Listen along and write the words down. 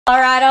All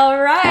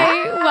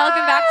right.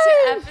 Welcome back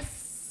to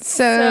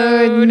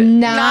episode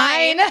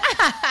 9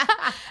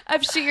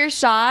 of Shoot Your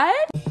Shot.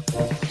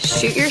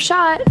 Shoot Your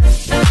Shot.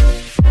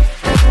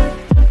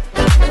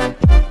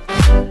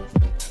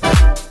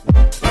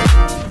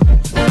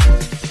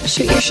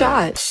 Shoot Your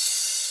Shot.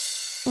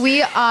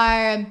 We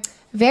are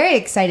very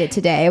excited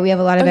today. We have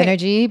a lot of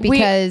energy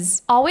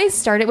because... We always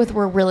start it with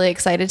we're really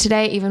excited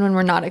today, even when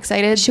we're not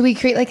excited. Should we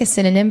create like a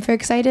synonym for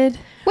excited?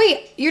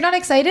 Wait, you're not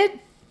excited?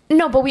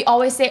 No, but we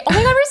always say, oh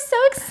my God, we're so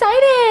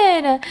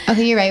excited.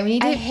 Okay, you're right. We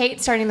need to... I hate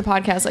starting the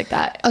podcast like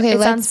that. Okay, it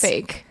sounds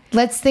fake.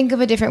 Let's think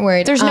of a different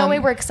word. There's no way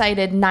we're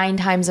excited 9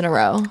 times in a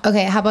row.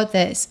 Okay, how about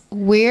this?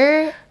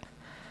 We're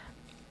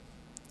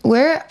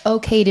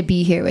okay to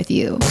be here with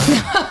you.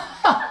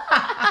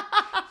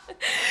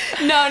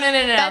 No.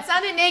 That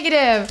sounded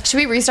negative. Should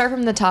we restart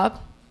from the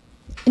top?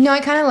 No, I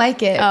kind of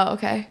like it. Oh,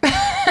 okay.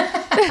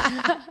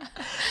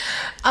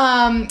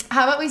 How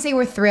about we say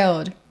we're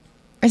thrilled? Or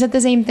is that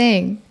the same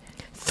thing?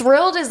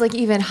 Thrilled is like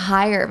even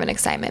higher of an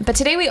excitement. But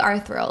today we are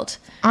thrilled.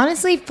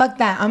 Honestly, fuck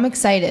that. I'm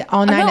excited.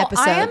 All 9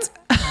 episodes.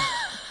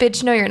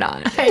 Bitch, no, you're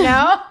not. I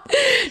know.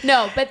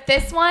 No, but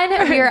this one,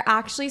 we are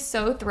actually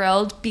so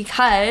thrilled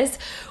because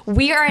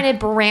we are in a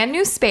brand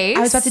new space.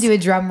 I was about to do a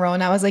drum roll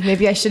and I was like,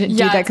 maybe I shouldn't do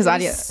that because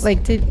audio,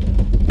 like,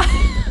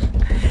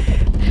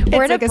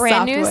 we're in a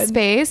brand new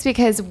space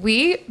because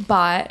we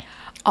bought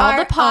all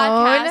the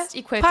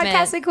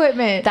podcast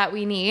equipment that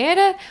we need.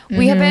 Mm-hmm.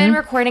 We have been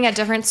recording at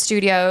different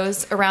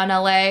studios around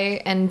LA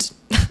and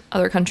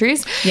other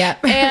countries. Yeah.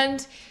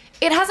 And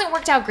it hasn't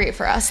worked out great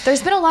for us.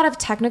 There's been a lot of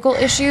technical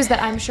issues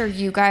that I'm sure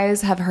you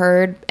guys have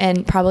heard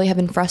and probably have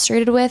been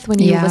frustrated with when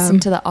you listen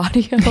to the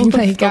audio of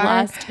the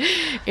last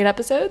 8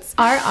 episodes.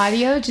 Our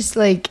audio just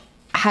like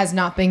has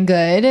not been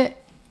good.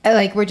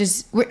 Like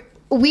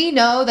we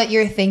know that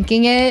you're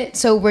thinking it,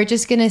 so we're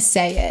just gonna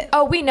say it.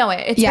 Oh, we know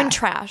it. It's been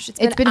trash.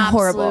 It's been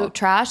horrible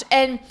trash.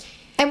 And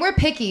we're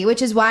picky,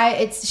 which is why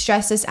it's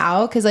stressed us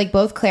out because like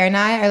both Claire and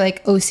I are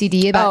like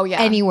OCD about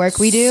any work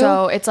we do.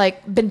 So it's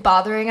like been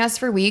bothering us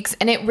for weeks,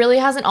 and it really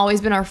hasn't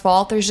always been our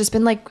fault. There's just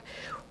been like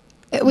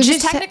it was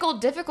just technical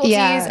difficulties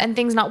and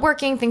things not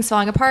working, things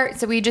falling apart.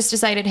 So we just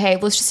decided, hey,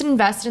 let's just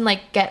invest in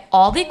like get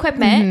all the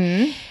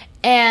equipment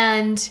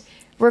and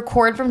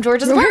record from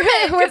George's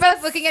apartment. We're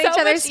both looking at each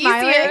other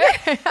smiling.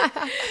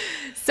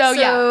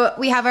 So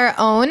we have our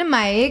own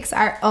mics,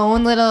 our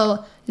own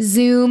little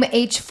Zoom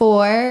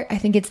H4. I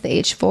think it's the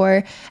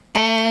H4,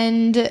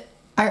 and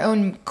our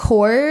own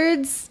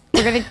cords.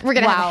 We're gonna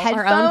have headphones.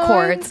 Our own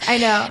cords. I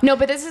know. No,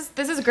 but this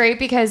is great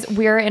because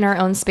we're in our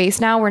own space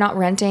now. We're not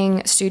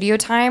renting studio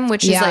time,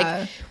 which is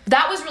like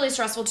that was really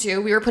stressful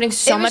too. We were putting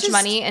so much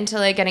money into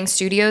like getting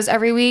studios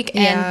every week,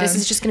 and this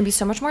is just gonna be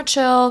so much more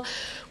chill.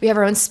 We have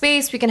our own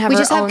space. We can have. We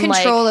just have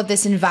control of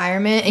this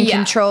environment and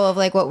control of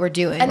like what we're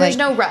doing. And there's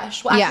no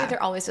rush. Well, actually,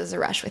 there always is a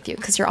rush with you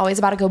because you're always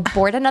about to go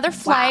board another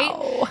flight.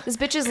 Wow. This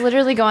bitch is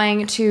literally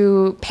going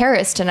to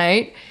Paris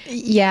tonight.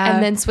 Yeah,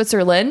 and then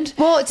Switzerland.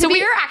 Well,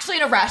 we are actually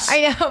in a rush.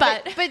 I know,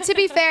 but to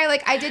be fair,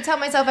 like I did tell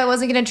myself I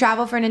wasn't going to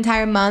travel for an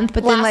entire month,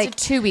 but then like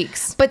 2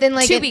 weeks. But then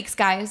like 2 weeks,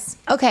 guys.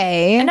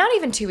 Okay, and not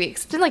even 2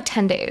 weeks. It's been like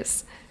 10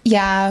 days.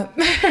 Yeah,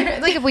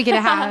 like a week and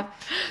a half.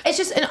 It's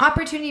just an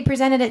opportunity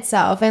presented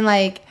itself, and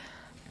like.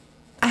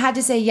 I had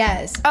to say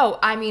yes. Oh,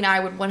 I mean, I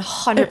would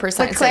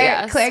 100% say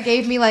yes. Claire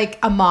gave me like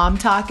a mom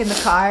talk in the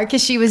car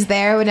because she was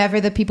there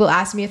whenever the people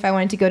asked me if I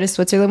wanted to go to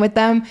Switzerland with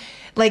them.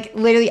 Like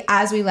literally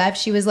as we left,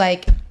 she was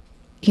like,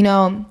 you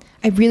know,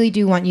 I really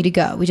do want you to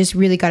go. We just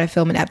really got to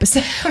film an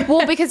episode.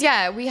 Well, because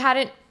we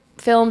hadn't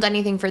filmed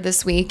anything for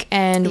this week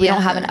and we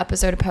don't have an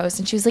episode to post,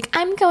 and she was like,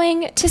 I'm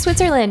going to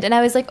Switzerland, and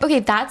I was like, okay,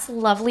 that's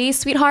lovely,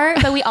 sweetheart,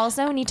 but we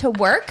also need to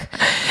work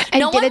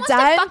and no one wants to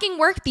fucking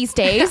work these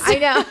days. I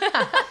know.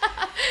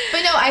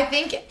 But no, I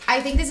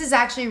think this is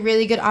actually a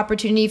really good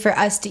opportunity for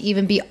us to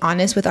even be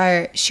honest with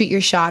our shoot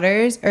your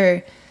shotters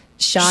or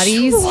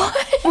shotties. What?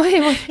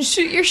 Wait.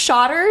 Shoot your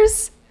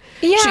shotters?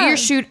 Yeah.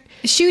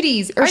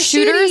 Shooties or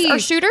shooters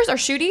or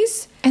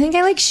shooties? I think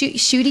I like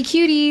shooty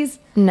cuties.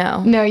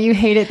 No, you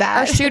hated that.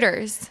 Our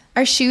shooters.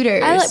 Our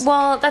shooters.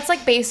 Well, that's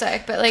like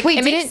basic, but like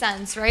it makes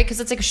sense, right? Because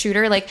it's like a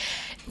shooter, like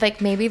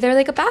maybe they're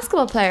like a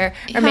basketball player,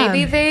 or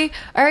maybe they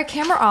are a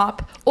camera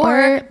op,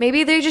 or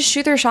maybe they just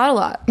shoot their shot a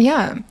lot.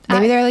 Yeah,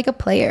 maybe they're like a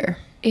player.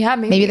 Yeah,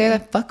 maybe they're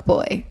the fuck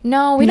boy.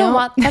 No, we don't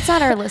want. That's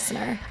not our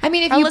listener. I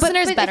mean, if our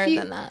listener's better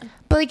than that.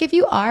 But like, if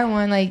you are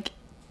one, like.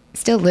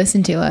 Still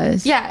listen to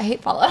us. Yeah,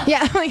 hate follow.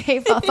 Yeah, like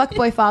hate follow.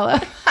 Fuckboy follow.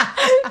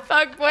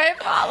 Fuckboy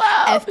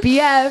follow.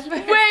 FBF.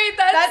 Wait,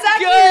 that's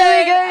actually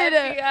really good.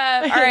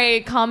 FBF. All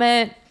right,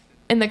 comment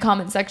in the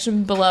comment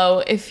section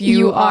below if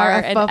you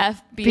are an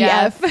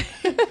FBF.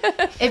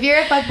 If you're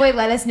a fuckboy,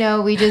 let us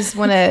know. We just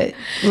want to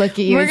look at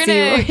you and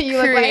see what you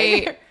look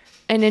like.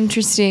 An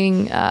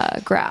interesting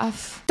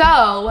graph.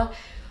 So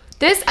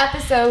This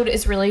episode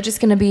is really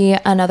just going to be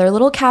another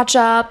little catch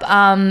up.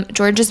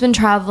 George has been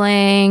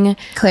traveling.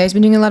 Claire's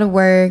been doing a lot of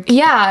work.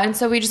 Yeah, and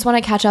so we just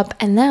want to catch up,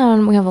 and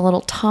then we have a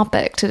little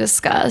topic to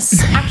discuss.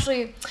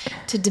 Actually,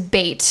 to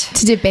debate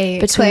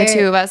between Claire, the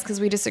two of us, because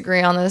we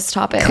disagree on this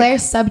topic. Claire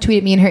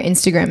subtweeted me in her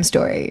Instagram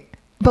story,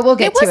 but we'll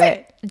get to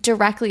it.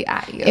 Directly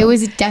at you. It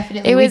was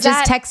definitely. We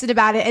just texted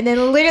about it, and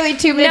then literally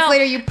 2 minutes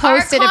later, you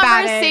posted about it.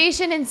 Our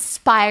conversation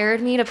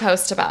inspired me to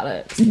post about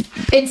it.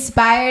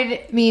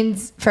 Inspired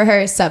means for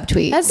her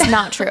subtweet. That's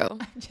not true.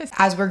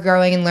 As we're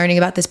growing and learning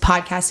about this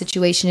podcast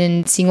situation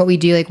and seeing what we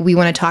do, like we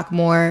want to talk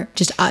more,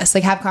 just us,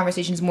 like have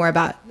conversations more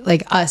about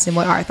like us and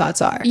what our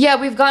thoughts are. Yeah,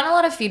 we've gotten a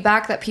lot of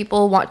feedback that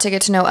people want to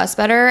get to know us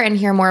better and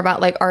hear more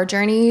about like our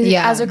journey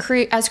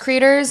as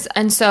creators,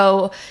 and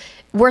so.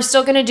 We're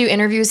still going to do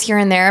interviews here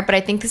and there, but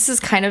I think this is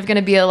kind of going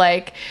to be a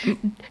like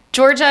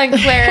Georgia and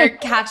Claire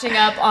catching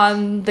up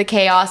on the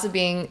chaos of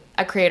being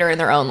a creator in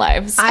their own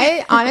lives.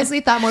 I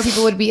honestly thought more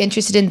people would be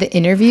interested in the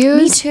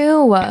interviews. Me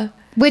too.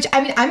 Which,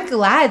 I mean, I'm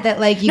glad that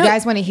like you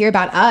guys want to hear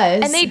about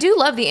us. And they do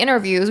love the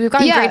interviews. We've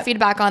gotten great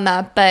feedback on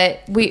that, but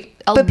a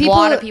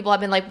lot of people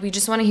have been like, we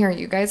just want to hear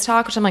you guys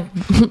talk, which I'm like,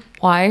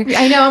 why?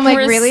 I know, I'm like,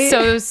 we're really?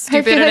 So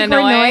stupid and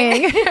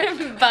annoying.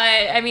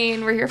 But I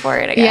mean, we're here for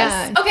it, I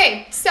guess. Yeah.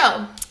 Okay,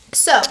 so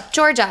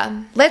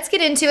Georgia, let's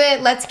get into it.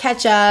 Let's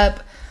catch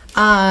up.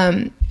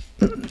 I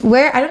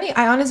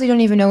honestly don't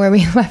even know where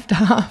we left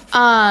off.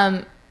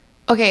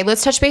 Okay,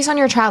 let's touch base on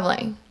your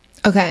traveling.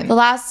 Okay. The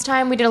last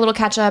time we did a little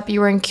catch up,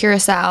 you were in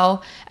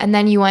Curacao, and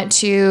then you went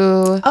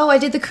to... Oh, I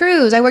did the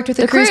cruise. I worked with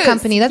a cruise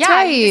company. That's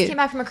right. You just came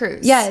back from a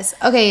cruise. Yes.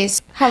 Okay.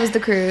 How was the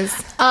cruise?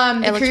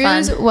 The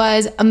cruise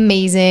was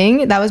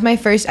amazing. That was my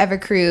first ever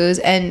cruise,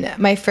 and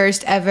my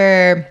first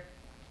ever...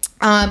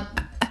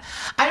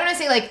 I don't want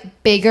to say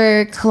like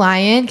bigger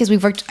client because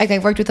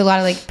I've worked with a lot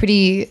of like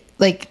pretty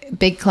like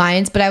big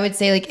clients, but I would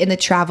say like in the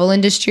travel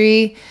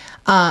industry,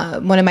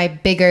 one of my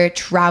bigger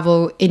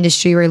travel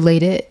industry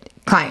related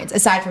clients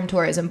aside from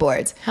tourism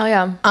boards. Hell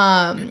yeah.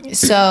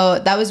 So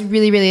that was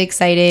really, really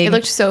exciting. It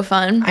looked so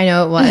fun. I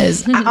know it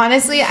was.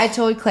 Honestly, I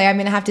told Claire I'm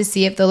going to have to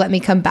see if they'll let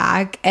me come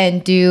back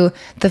and do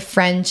the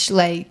French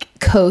like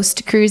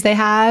coast cruise they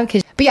have.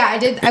 But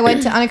yeah, I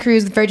went on a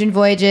cruise with Virgin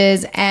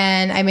Voyages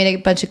and I made a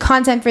bunch of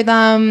content for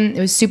them. It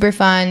was super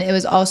fun. It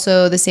was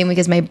also the same week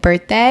as my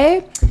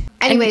birthday.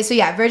 Anyway, so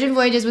yeah, Virgin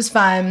Voyages was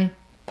fun.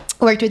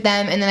 Worked with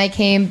them and then I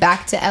came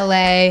back to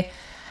LA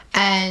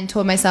and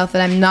told myself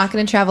that I'm not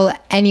going to travel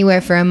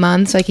anywhere for a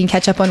month so I can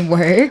catch up on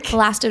work. It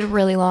lasted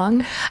really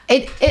long.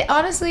 It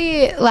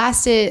honestly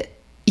lasted,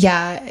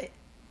 yeah.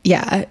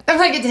 I'm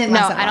like, it didn't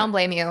last that long. I don't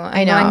blame you.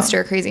 I know. I'm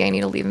stir crazy. I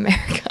need to leave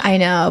America. I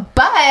know.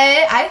 But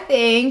I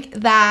think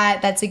that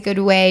that's a good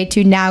way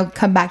to now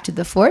come back to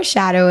the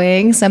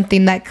foreshadowing,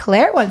 something that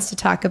Claire wants to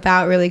talk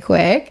about really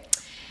quick.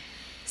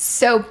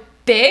 So,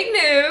 big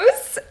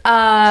news.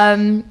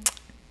 I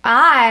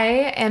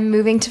am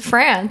moving to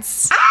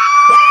France.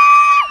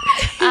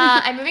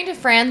 I'm moving to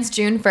France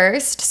June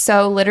 1st.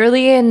 So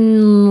literally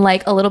in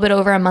like a little bit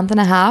over a month and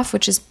a half,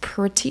 which is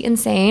pretty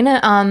insane.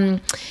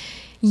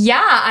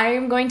 Yeah,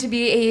 I'm going to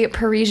be a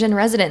Parisian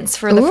resident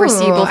for the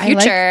foreseeable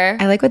future.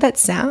 I like what that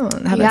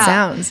sounds. How that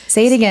sounds.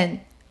 Say it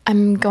again.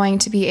 I'm going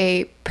to be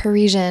a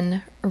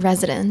Parisian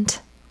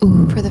resident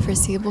for the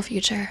foreseeable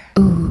future.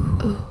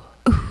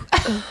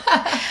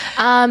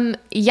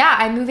 Yeah,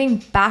 I'm moving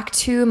back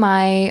to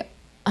my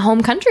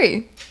home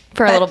country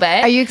for a little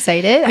bit. Are you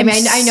excited? I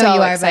mean, I know so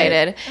you are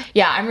excited.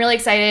 Yeah, I'm really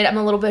excited. I'm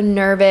a little bit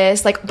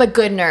nervous, but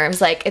good nerves.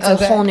 Like it's a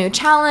whole new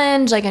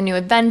challenge, like a new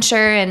adventure,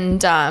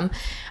 and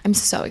I'm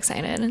so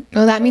excited.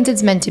 Well, that means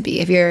it's meant to be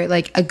if you're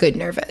like a good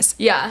nervous.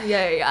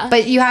 Yeah.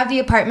 But you have the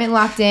apartment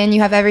locked in. You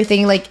have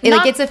everything like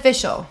it's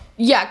official.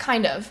 Yeah,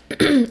 kind of. I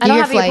don't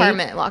have the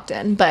apartment locked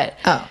in, but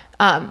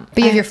but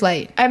you have your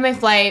flight. I have my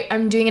flight.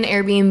 I'm doing an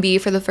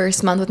Airbnb for the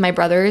first month with my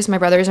brothers. My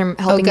brothers are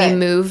helping me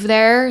move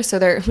there,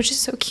 which is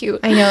so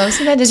cute. I know.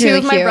 So that is really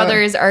cute. Two of my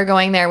brothers are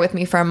going there with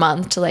me for a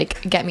month to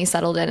like get me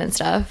settled in and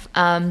stuff.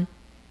 And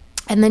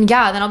then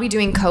then I'll be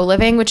doing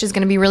co-living, which is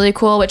going to be really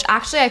cool. Which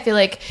actually I feel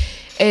like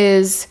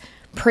is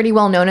pretty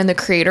well known in the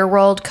creator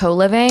world,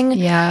 co-living.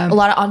 Yeah. A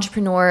lot of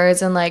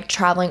entrepreneurs and like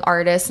traveling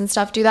artists and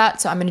stuff do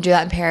that. So I'm going to do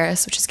that in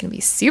Paris, which is going to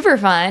be super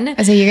fun.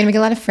 So you're going to make a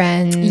lot of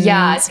friends.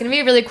 Yeah, it's going to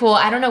be really cool.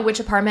 I don't know which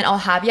apartment I'll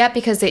have yet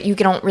because you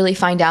don't really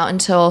find out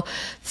until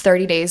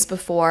 30 days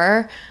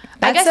before.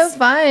 That's so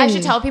fun. I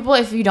should tell people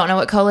if you don't know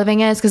what co-living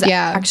is because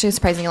actually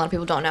surprisingly a lot of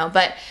people don't know.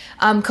 But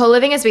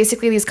co-living is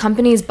basically these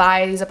companies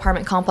buy these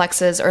apartment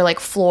complexes or like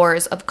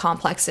floors of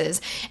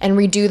complexes and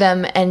redo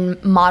them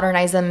and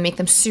modernize them and make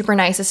them super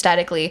nice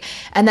aesthetically.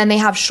 And then they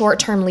have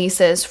short-term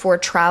leases for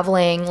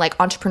traveling like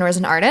entrepreneurs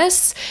and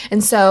artists.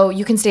 And so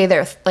you can stay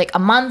there like a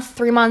month,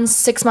 3 months,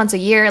 6 months, a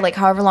year, like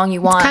however long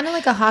you want. It's kind of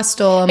like a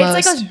hostel almost.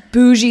 It's like a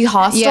bougie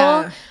hostel.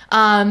 Yeah.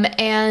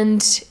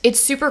 And it's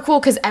super cool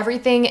because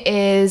everything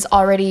is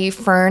already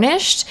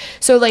furnished.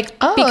 So like,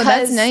 because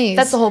that's nice.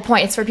 That's the whole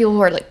point. It's for people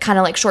who are like kind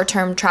of like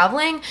short-term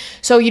traveling.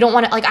 So you don't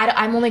want to like,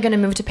 I'm only going to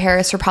move to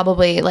Paris for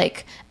probably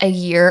like a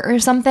year or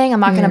something. I'm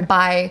not going to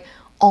buy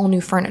all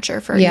new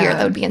furniture for a year.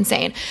 That would be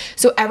insane.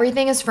 So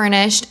everything is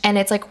furnished and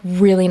it's like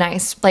really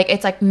nice. Like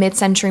it's like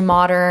mid-century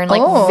modern,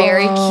 like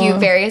very cute,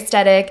 very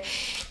aesthetic.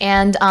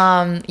 And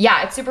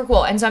yeah, it's super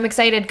cool. And so I'm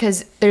excited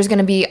because there's going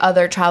to be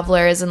other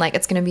travelers and like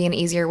it's going to be an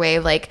easier way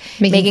of like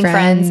making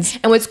friends.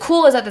 And what's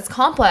cool is that this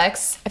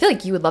complex, I feel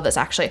like you would love this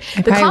actually.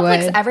 The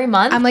complex every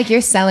month. I'm like,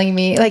 you're selling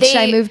me. Like, should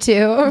I move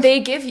too? They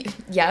give you,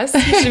 yes,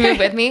 you should move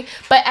with me.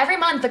 But every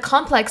month the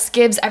complex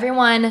gives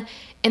everyone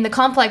in the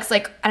complex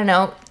like, I don't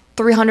know,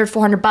 $300,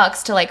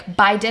 $400 to like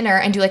buy dinner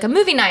and do like a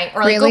movie night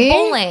or like go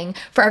bowling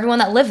for everyone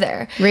that live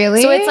there.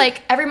 Really? So it's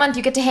like every month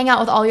you get to hang out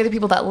with all the other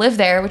people that live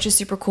there, which is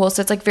super cool.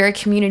 So it's like very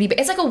community, but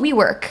it's like a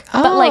WeWork,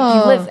 but like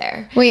you live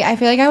there. Wait, I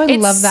feel like I would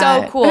love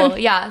that. It's so cool.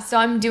 Yeah. So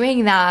I'm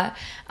doing that.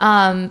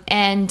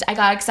 And I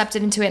got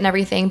accepted into it and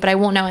everything, but I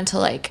won't know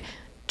until like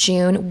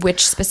June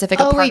which specific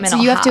apartment so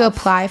you have to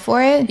apply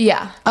for it?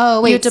 Yeah.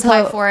 Oh, wait. You have to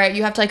apply for it.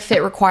 You have to like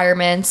fit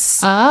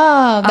requirements.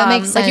 Oh, that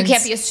makes sense. Like you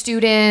can't be a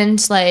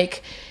student,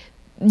 like...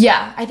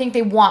 Yeah, I think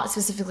they want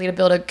specifically to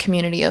build a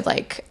community of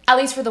like, at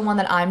least for the one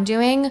that I'm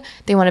doing,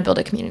 they want to build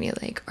a community of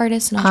like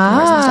artists and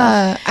entrepreneurs and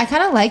stuff. I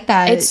kind of like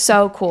that. It's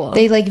so cool.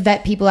 They like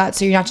vet people out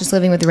so you're not just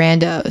living with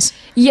randos.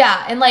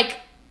 Yeah, and like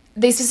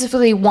they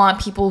specifically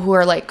want people who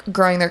are like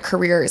growing their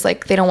careers.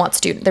 Like they don't want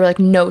students. They're like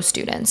no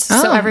students.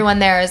 So everyone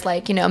there is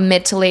like, you know,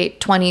 mid to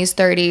late 20s,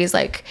 30s,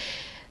 like,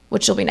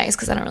 which will be nice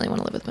because I don't really want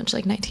to live with a bunch of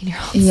like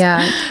 19-year-olds.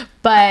 Yeah.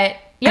 But...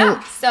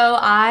 yeah, so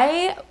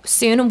I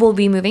soon will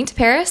be moving to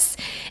Paris.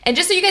 And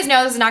just so you guys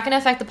know, this is not going to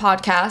affect the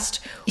podcast.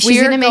 She's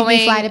going to make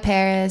me fly to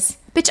Paris.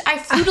 Bitch, I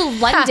flew to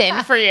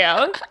London for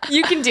you.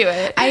 You can do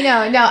it. I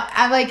know. No,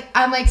 I'm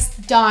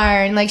like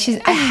darn. Like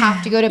I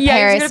have to go to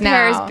Paris now.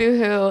 Paris,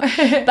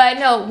 boo-hoo. But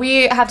no,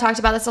 we have talked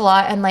about this a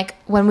lot. And like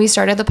when we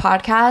started the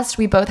podcast,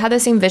 we both had the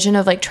same vision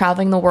of like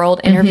traveling the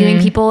world, interviewing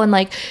people and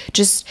like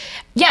just,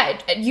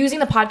 using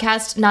the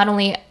podcast not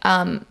only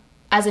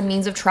as a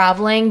means of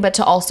traveling, but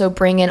to also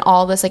bring in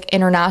all this like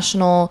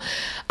international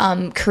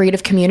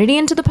creative community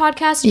into the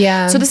podcast.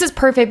 Yeah. So this is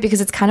perfect because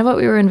it's kind of what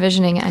we were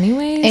envisioning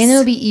anyways. And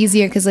it'll be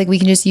easier because like we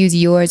can just use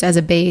yours as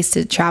a base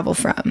to travel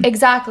from.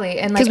 Exactly.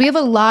 And because we have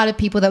a lot of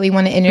people that we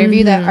want to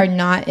interview that are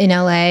not in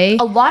LA.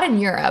 A lot in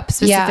Europe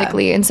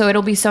specifically. Yeah. And so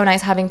it'll be so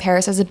nice having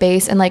Paris as a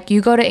base. And like you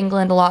go to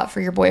England a lot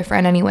for your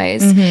boyfriend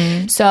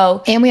anyways.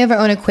 So. And we have our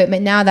own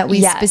equipment now that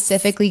we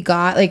specifically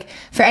got. Like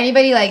for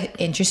anybody like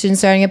interested in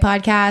starting a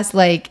podcast,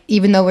 like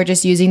even though we're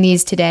just using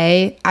these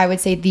today, I would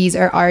say these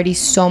are already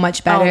so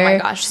much better. Oh my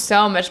gosh,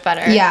 so much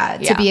better. Yeah,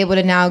 to be able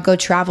to now go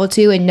travel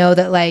to and know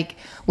that like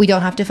we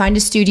don't have to find a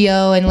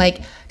studio in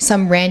like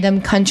some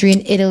random country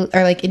in Italy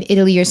or like in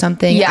Italy or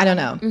something. Yeah. I don't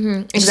know.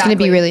 It's just going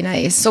to be really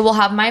nice. So we'll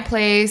have my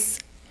place.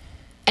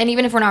 And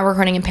even if we're not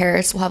recording in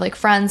Paris, we'll have like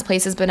friends,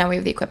 places, but now we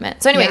have the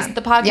equipment. So anyways,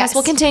 the podcast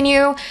will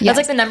continue. That's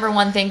like the number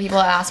one thing people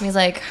ask me is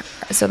like,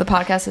 so the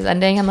podcast is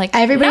ending? I'm like,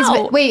 everybody's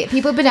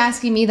people have been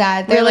asking me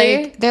that. They're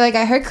like,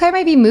 I heard Claire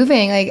might be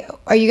moving. Like,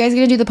 are you guys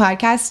going to do the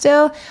podcast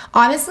still?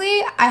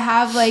 Honestly, I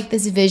have like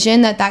this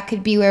vision that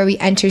could be where we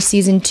enter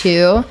season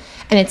 2.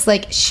 And it's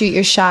like Shoot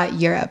Your Shot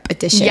Europe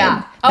edition.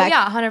 Yeah. Oh,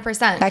 yeah,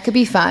 100%. That could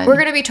be fun. We're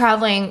going to be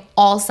traveling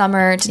all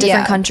summer to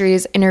different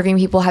countries, interviewing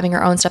people, having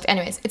our own stuff.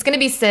 Anyways, it's going to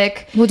be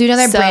sick. We'll do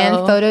another brand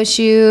photo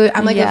shoot.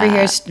 I'm like over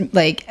here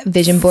like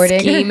vision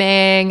boarding.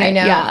 Scheming. I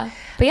know. Yeah.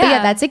 But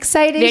yeah, that's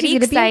exciting. Very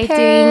exciting.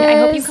 I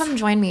hope you come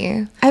join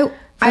me. I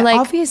like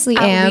obviously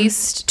am. At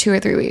least 2 or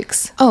 3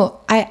 weeks.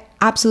 Oh, I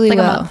absolutely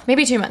will. A month,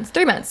 maybe 2 months,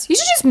 3 months. You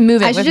should just move in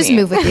with me. I should just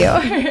move with you.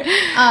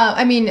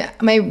 I mean,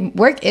 my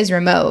work is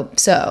remote,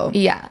 so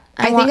yeah.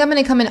 I think I'm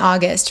gonna come in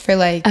August for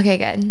like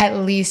good. At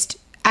least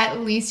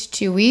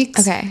 2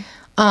 weeks. Okay.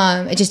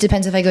 It just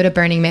depends if I go to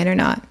Burning Man or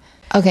not.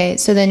 Okay,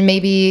 so then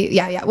maybe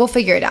we'll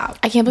figure it out.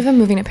 I can't believe I'm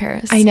moving to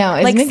Paris. I know,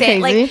 isn't it crazy?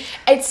 Like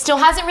it still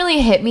hasn't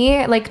really hit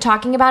me. Like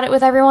talking about it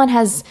with everyone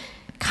has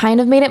kind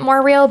of made it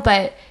more real,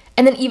 but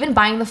and then even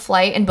buying the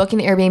flight and booking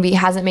the Airbnb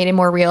hasn't made it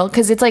more real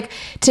because it's like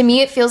to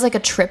me it feels like a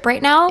trip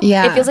right now.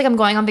 Yeah, it feels like I'm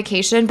going on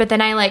vacation, but then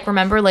I like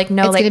remember like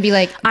no, it's gonna be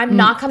like I'm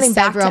not coming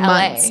back to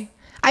months. LA.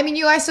 I mean,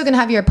 you are still going to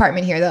have your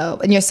apartment here, though,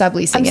 and you're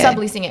subleasing it. I'm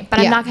subleasing it, but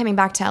I'm not coming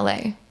back to LA.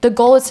 The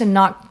goal is to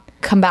not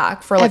come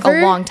back for, like,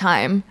 a long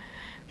time.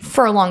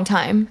 For a long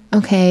time.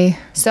 Okay.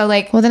 So,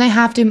 like... Well, then I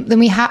have to...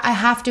 I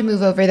have to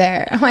move over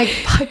there. I'm like,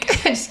 fuck.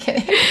 I'm just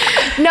kidding.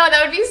 No,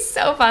 that would be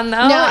so fun,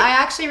 though. No, I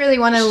actually really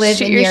want to live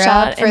in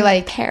Europe for,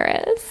 like...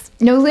 Paris.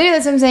 No, literally,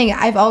 that's what I'm saying.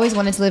 I've always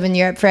wanted to live in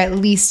Europe for at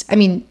least... I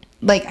mean...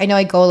 Like, I know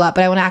I go a lot,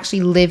 but I want to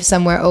actually live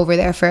somewhere over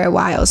there for a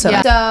while.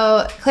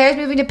 So Claire's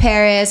moving to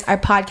Paris. Our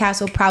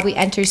podcast will probably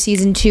enter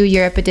season 2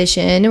 Europe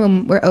edition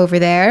when we're over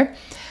there.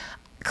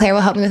 Claire will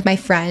help me with my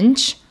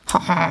French.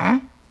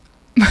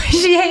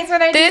 She hates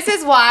when I do. This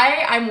is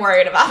why I'm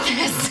worried about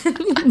this.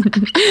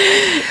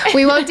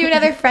 We won't do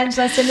another French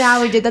lesson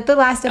now. We did that the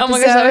last episode. Oh my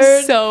gosh, that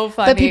was so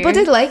funny. But people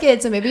did like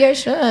it, so maybe I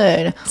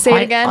should. Say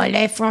it again.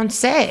 En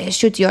français,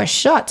 shoot your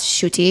shot,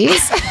 shooties.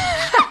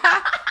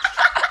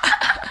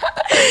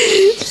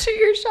 Shoot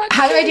your shot.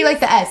 How do I do like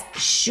the S?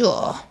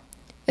 Sure.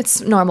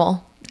 It's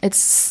normal.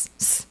 That's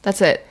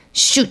it.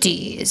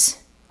 Shooties.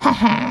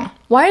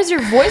 Why does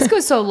your voice go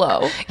so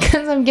low?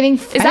 Because I'm getting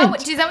French.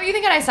 Is that what you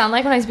think I sound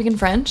like when I speak in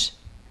French?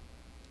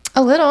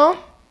 A little.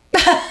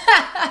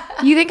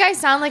 You think I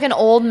sound like an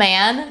old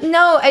man?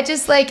 No, I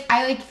just like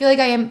feel like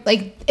I am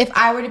like if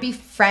I were to be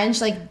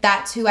French, like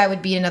that's who I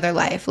would be in another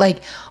life.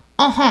 Like,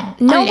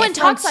 no one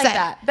talks like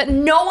that. But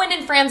no one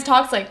in France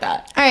talks like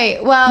that. All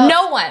right, well,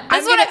 no one.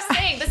 That's what I'm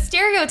saying. The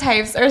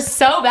stereotypes are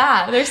so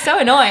bad. They're so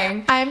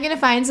annoying. I'm gonna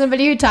find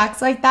somebody who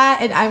talks like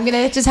that, and I'm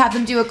gonna just have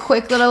them do a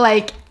quick little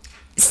like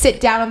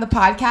sit down on the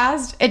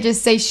podcast and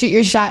just say shoot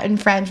your shot in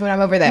French when I'm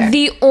over there.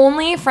 The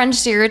only French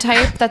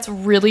stereotype that's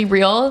really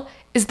real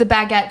is the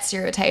baguette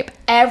stereotype.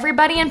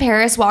 Everybody in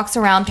Paris walks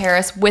around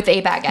Paris with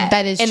a baguette.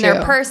 That is in true.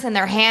 their purse, in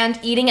their hand,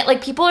 eating it.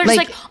 Like people are just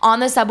like on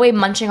the subway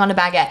munching on a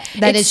baguette.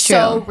 That is true.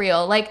 It's so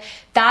real. Like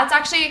that's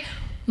actually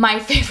my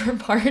favorite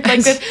part.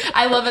 Like this,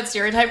 I love that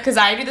stereotype because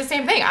I do the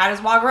same thing. I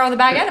just walk around with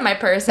a baguette in my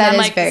purse. That and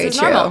I'm is like, very this is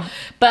true. normal.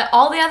 But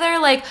all the other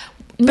like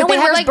no one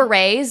wears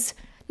berets.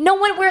 No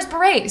one wears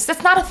berets.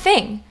 That's not a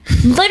thing.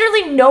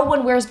 Literally no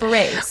one wears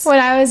berets. When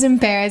I was in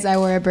Paris, I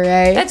wore a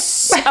beret.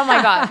 That's, oh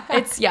my God.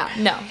 It's,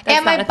 no.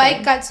 And my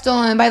bike got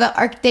stolen by the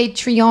Arc de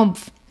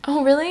Triomphe.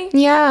 Oh, really?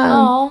 Yeah.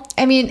 Oh.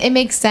 I mean, it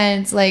makes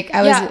sense. Like,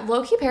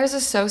 low-key Paris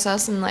is so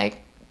sus and,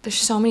 like, there's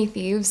so many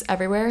thieves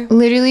everywhere.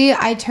 Literally,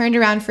 I turned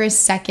around for a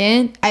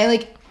second.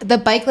 The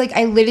bike, like,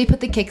 I literally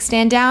put the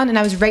kickstand down and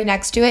I was right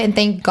next to it. And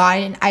thank God,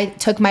 and I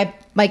took my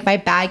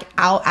bag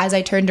out as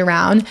I turned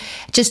around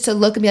just to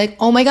look and be like,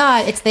 oh my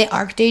God, it's the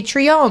Arc de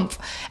Triomphe.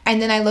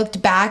 And then I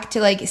looked back to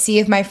like see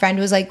if my friend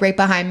was like right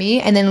behind me,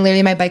 and then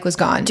literally my bike was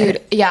gone.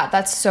 Dude, yeah,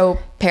 that's so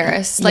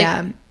Paris.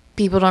 Like,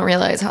 people don't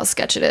realize how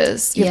sketch it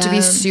is. You have to be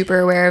super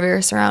aware of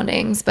your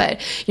surroundings. But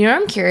you know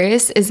what I'm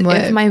curious is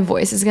if my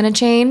voice is going to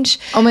change.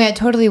 Oh my God,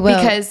 totally will.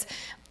 Because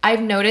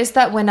I've noticed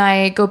that when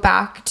I go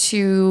back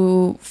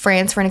to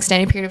France for an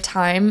extended period of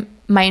time,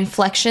 my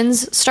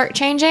inflections start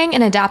changing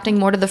and adapting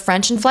more to the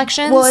French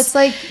inflections. Well, it's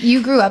like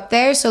you grew up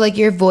there, so like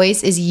your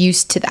voice is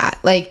used to that.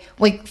 Like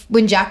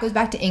when Jack goes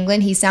back to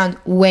England, he sounds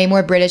way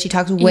more British. He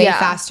talks way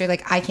faster.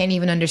 Like I can't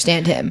even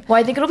understand him. Well,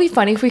 I think it'll be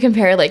funny if we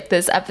compare like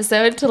this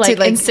episode to like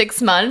in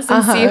 6 months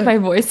and see if my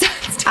voice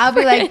sounds different. I'll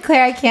be like,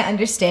 Claire, I can't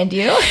understand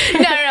you.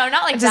 No,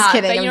 not like I'm that. just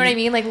kidding. But you know what I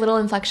mean? Like little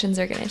inflections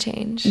are gonna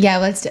change. Yeah,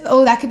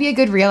 that could be a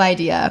good real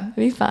idea. It'd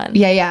be fun.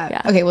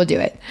 Yeah. Okay, we'll do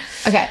it.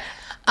 Okay.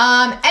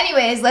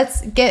 Anyways,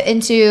 let's get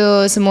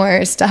into some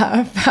more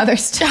stuff. Other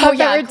stuff. Oh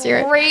yeah,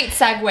 great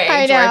segue,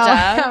 I know,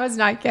 Georgia. That was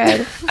not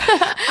good.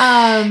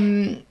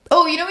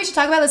 Oh, you know what we should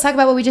talk about? Let's talk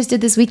about what we just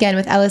did this weekend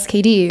with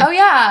LSKD. Oh,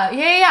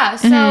 yeah.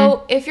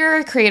 So if you're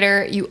a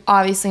creator, you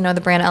obviously know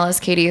the brand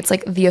LSKD. It's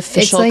like the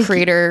official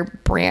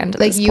creator brand.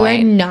 Like you are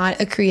not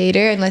a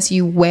creator unless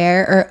you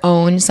wear or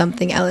own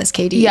something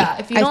LSKD. Yeah,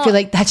 if you don't, I feel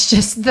like that's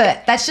just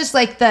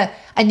like the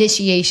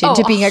initiation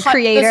to being a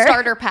creator. The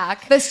starter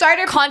pack. The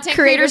starter content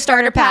creator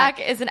starter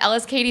pack is an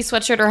LSKD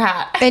sweatshirt or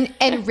hat.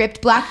 And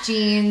ripped black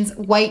jeans,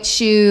 white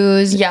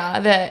shoes. Yeah,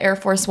 the Air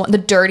Force One, the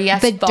dirty Air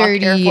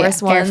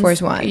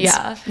Force Ones.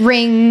 Yeah.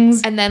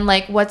 Rings. And then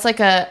like what's like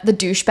the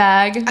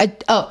douchebag?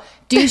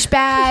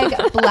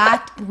 Douchebag,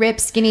 black ripped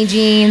skinny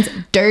jeans,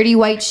 dirty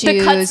white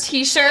shoes. The Cuts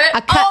t-shirt.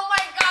 Oh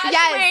my gosh,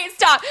 wait,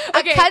 stop.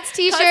 Okay, a Cuts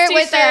t-shirt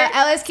with a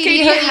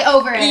LSKD hoodie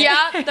over it.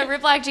 Yeah, the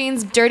ripped black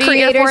jeans, dirty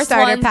Creator Air Force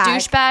starter Ones,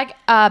 pack.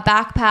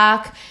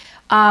 douchebag,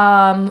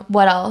 backpack.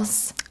 What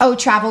else? Oh,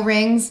 travel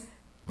rings.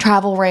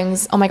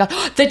 Oh my God.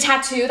 The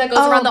tattoo that goes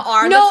around the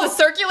arm. No. That's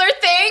the circular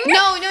thing.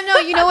 No.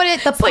 You know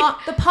what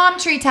the palm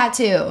tree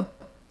tattoo.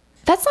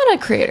 That's not a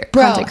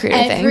content creator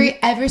thing.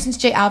 Ever since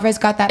Jay Alvarez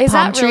got that Is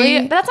palm that really?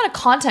 tree. But that's not a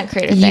content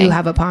creator thing. You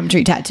have a palm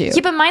tree tattoo. Yeah,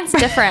 but mine's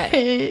different.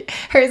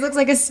 Hers looks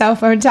like a cell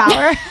phone tower.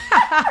 I'm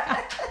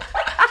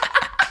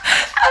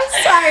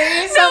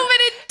sorry. No,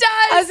 but it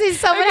does.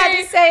 Someone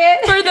had to say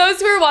it. For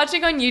those who are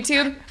watching on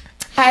YouTube,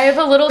 I have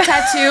a little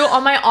tattoo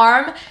on my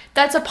arm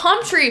that's a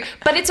palm tree,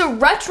 but it's a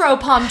retro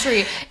palm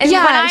tree. And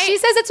she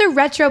says it's a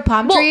retro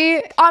palm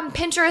tree. On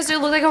Pinterest, it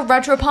looked like a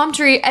retro palm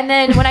tree. And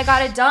then when I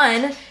got it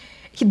done,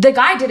 the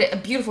guy did a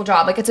beautiful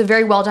job. Like it's a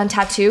very well done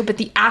tattoo, but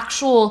the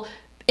actual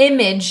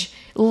image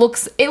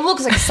looks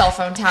like a cell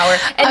phone tower.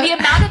 And the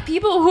amount of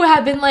people who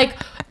have been like,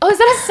 oh, is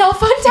that a cell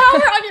phone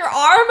tower on your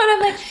arm? And I'm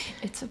like,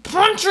 it's a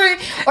palm tree.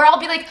 Or I'll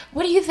be like,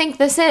 what do you think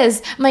this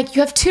is? I'm like,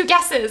 you have 2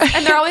 guesses.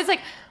 And they're always like,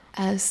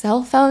 a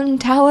cell phone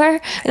tower?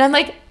 And I'm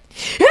like,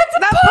 it's a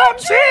palm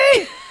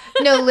tree.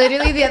 No,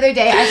 literally the other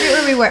day, I forget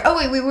where we were. Oh,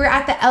 wait, we were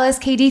at the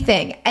LSKD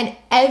thing. And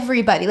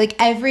everybody, like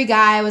every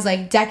guy was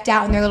like decked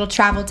out in their little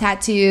travel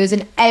tattoos.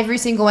 And every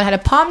single one had a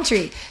palm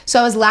tree. So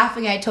I was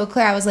laughing and I told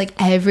Claire, I was like,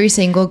 every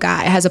single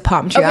guy has a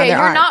palm tree on their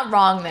arm. Okay, you're not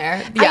wrong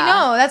there. Yeah. I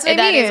know, that's what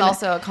I mean. That is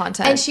also a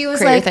content And she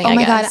was like, oh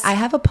my God, I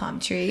have a palm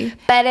tree.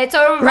 But it's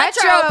a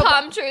retro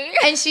palm tree.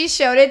 And she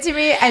showed it to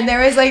me and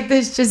there was like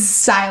this just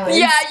silence.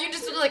 Yeah, you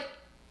just were like,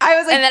 I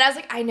was like, and then I was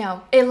like, I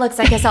know, it looks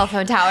like a cell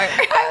phone tower.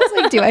 I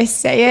was like, do I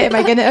say it? Am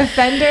I going to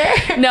offend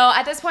her? No,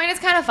 at this point, it's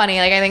kind of funny.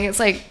 Like, I think it's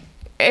like,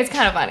 It's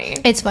kind of funny.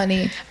 It's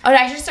funny. Oh,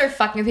 I should start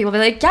fucking with people. Be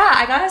like, yeah,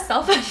 I got a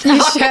cell phone.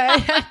 You should.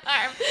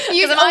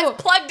 Because I'm always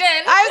plugged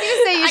in. I was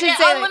gonna say you should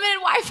say unlimited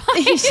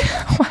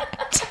Wi-Fi.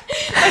 What?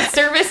 My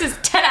service is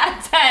 10 out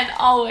of 10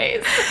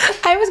 always.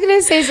 I was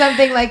gonna say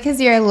something like because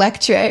you're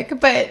electric,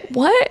 but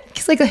what?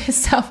 Because like a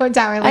cell phone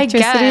tower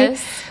electricity. I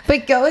guess.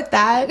 But go with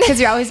that because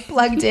you're always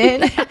plugged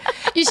in.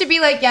 You should be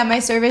like, yeah, my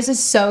service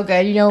is so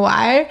good. You know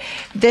why?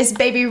 This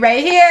baby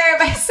right here,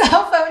 my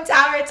cell phone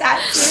tower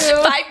tattoo.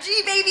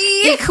 5G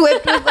baby.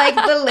 Equipped with like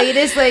the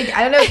latest, like,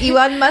 I don't know,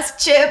 Elon Musk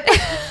chip.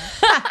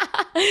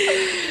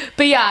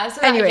 But yeah,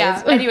 so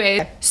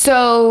anyways.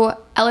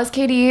 So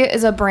LSKD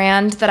is a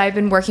brand that I've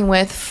been working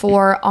with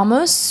for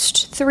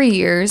almost 3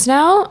 years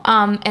now.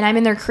 And I'm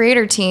in their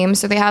creator team.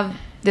 So they have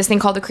this thing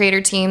called the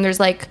creator team. There's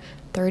like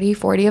 30,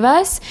 40 of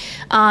us.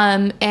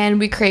 And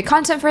we create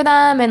content for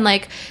them. And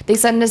like they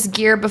send us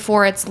gear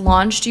before it's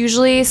launched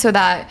usually so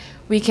that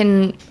we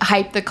can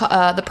hype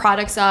the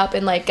products up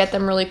and like get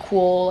them really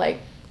cool, like,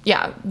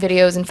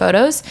 videos and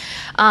photos.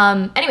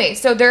 Anyway,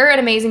 so they're an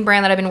amazing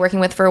brand that I've been working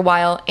with for a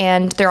while,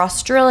 and they're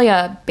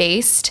Australia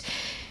based,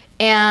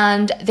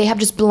 and they have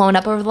just blown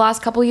up over the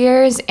last couple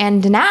years.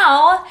 And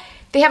now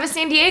they have a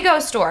San Diego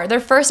store, their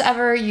first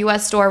ever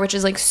US store, which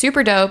is like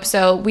super dope.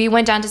 So we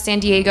went down to San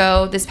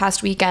Diego this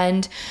past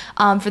weekend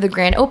for the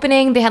grand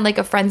opening. They had like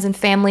a friends and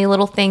family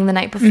little thing the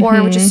night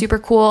before, which is super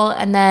cool.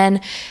 And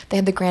then they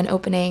had the grand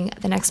opening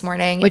the next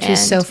morning. Which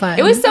was so fun.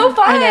 It was so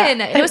fun.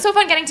 It was so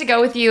fun getting to go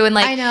with you. And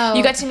like,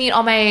 you got to meet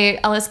all my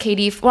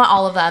LSKD, well, not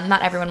all of them,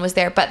 not everyone was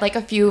there, but like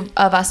a few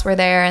of us were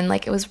there, and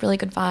like it was really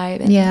good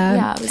vibe. And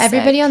it was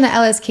everybody sick. On the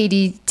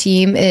LSKD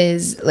team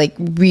is like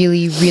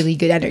really, really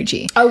good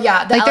energy. Oh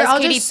yeah. Like they're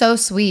all just so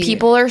sweet.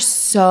 People are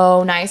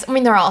so nice. I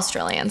mean, they're all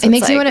Australians. So it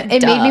makes me want to.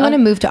 It made me want to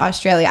move to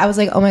Australia. I was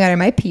like, oh my god, are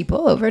my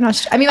people over in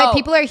Australia? I mean, my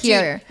people are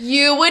here. Dude,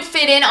 you would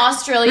fit in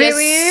Australia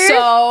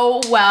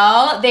so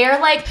well. They're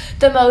like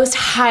the most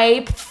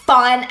hype,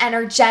 fun,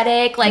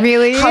 energetic, like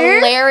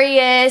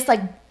hilarious,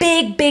 like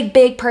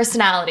big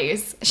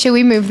personalities. Should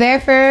we move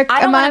there for a month?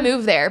 I don't want to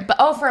move there, but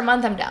for a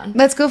month I'm down.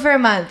 Let's go for a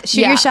month.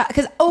 Shoot your shot.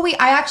 Because I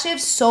actually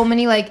have so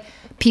many like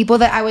people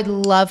that I would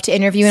love to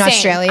interview in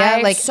Australia. I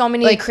have like so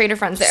many creator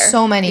friends there.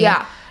 So many.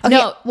 Yeah. Okay.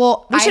 No,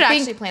 well, we should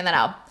actually plan that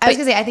out. I was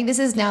gonna say, I think this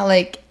is now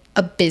like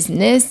a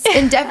business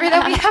endeavor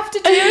that we have to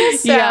do.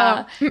 So.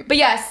 Yeah. But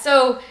yeah,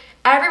 so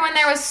everyone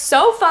there was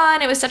so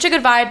fun. It was such a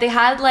good vibe. They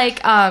had like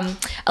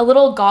a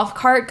little golf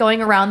cart going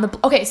around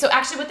okay, so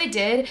actually what they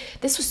did,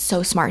 this was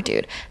so smart,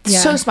 dude.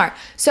 So smart.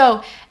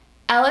 So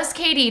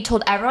LSKD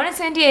told everyone in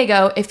San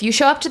Diego, if you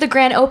show up to the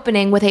grand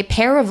opening with a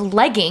pair of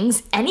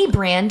leggings, any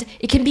brand,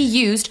 it can be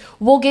used.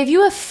 We'll give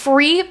you a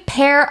free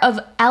pair of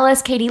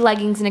LSKD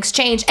leggings in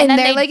exchange. And then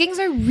their leggings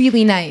are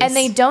really nice. And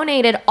they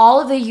donated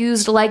all of the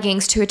used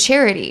leggings to a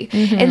charity.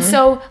 And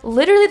so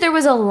literally there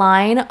was a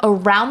line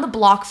around the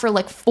block for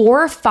like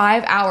 4 or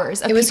 5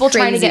 hours of people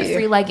trying to get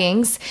free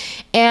leggings.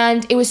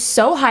 And it was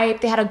so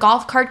hype. They had a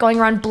golf cart going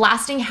around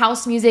blasting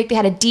house music. They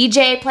had a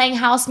DJ playing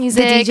house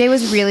music. The DJ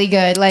was really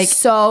good. Like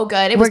so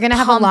good. We're going to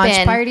have a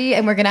launch party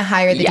and we're going to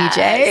hire the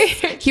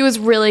DJ. He was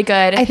really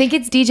good. I think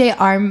it's DJ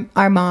Armand.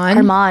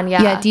 Armand,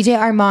 yeah. Yeah, DJ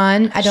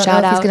Armand. I don't know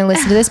if he's going to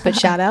listen to this, but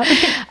shout out.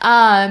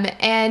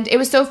 And it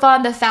was so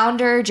fun. The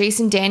founder,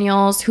 Jason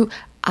Daniels, who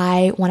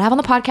I want to have on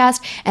the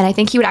podcast, and I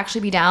think he would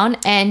actually be down.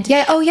 And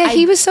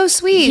he was so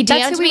sweet. He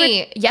DM'd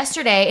me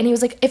yesterday, and he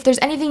was like, if there's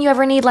anything you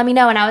ever need, let me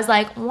know. And I was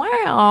like,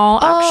 wow,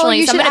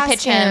 actually. So I'm going to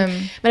pitch him.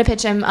 I'm going to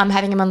pitch him,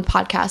 having him on the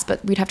podcast,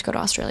 but we'd have to go to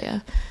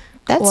Australia.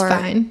 That's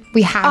fine.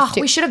 We have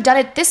to. We should have done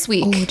it this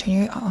week.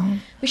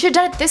 We should have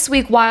done it this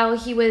week while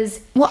he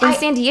was in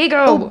San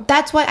Diego. Oh,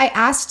 that's what I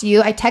asked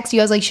you. I texted you.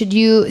 I was like, should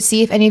you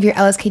see if any of your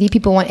LSKD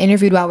people want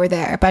interviewed while we're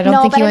there? But I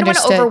don't think you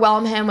understood. I didn't want to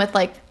overwhelm him with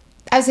like...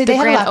 I would say they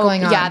had a lot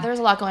going on. Yeah, there's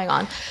a lot going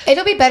on.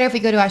 It'll be better if we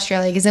go to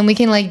Australia because then we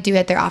can like do it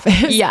at their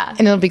office. Yeah.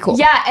 And it'll be cool.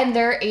 Yeah, and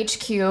their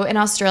HQ in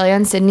Australia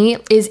and Sydney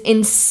is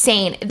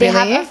insane. They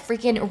have a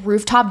freaking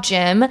rooftop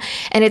gym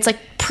and it's like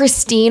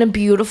pristine and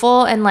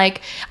beautiful. And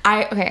like,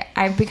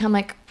 I've become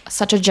like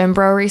such a gym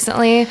bro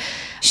recently.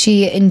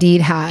 She indeed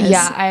has.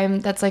 Yeah,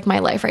 that's like my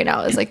life right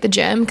now is like the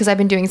gym because I've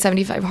been doing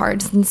 75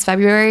 hard since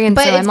February. And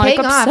but so it's I'm like paying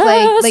obsessed.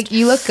 Off. Like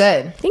you look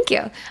good. Thank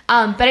you.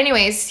 But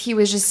anyways, he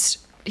was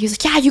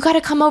like, yeah, you got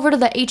to come over to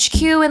the HQ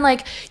and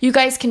like you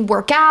guys can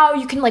work out.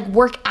 You can like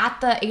work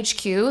at the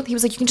HQ. He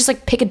was like, you can just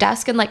like pick a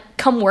desk and like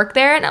come work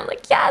there. And I'm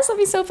like, yes, that'll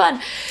be so fun.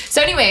 So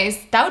anyways,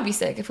 that would be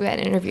sick if we had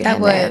an interview.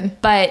 That would. There.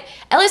 But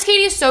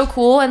LSKD is so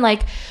cool and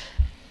like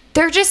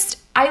they're just,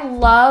 I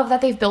love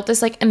that they've built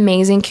this like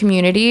amazing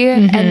community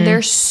and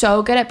they're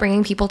so good at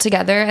bringing people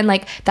together. And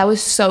like that was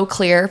so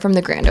clear from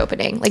the grand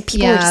opening. Like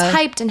people were just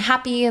hyped and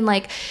happy and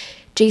like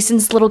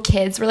Jason's little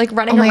kids were like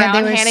running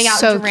around handing out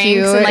drinks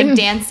cute. And like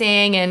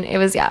dancing, and it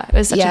was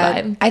such a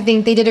vibe. I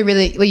think they did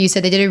what you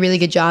said, they did a really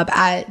good job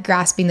at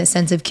grasping the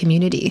sense of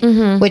community,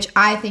 which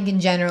I think in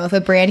general, if a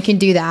brand can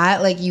do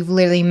that, like you've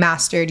literally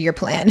mastered your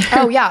plan.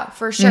 Oh yeah,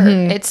 for sure.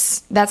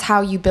 That's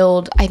how you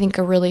build, I think,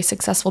 a really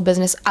successful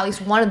business. At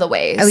least one of the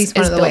ways.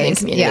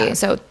 Community. Yeah.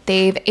 So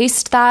they've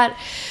aced that.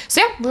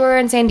 So yeah, we were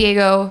in San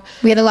Diego.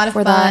 We had a lot of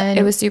fun. That.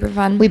 It was super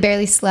fun. We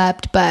barely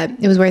slept, but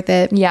it was worth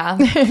it. Yeah.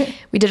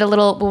 We did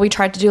we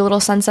tried to do a little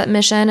sunset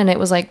mission, and it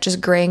was like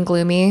just gray and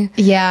gloomy.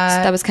 Yeah.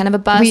 So that was kind of a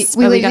bust.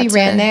 We literally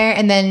ran there,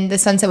 and then the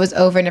sunset was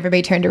over and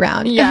everybody turned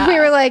around. Yeah. We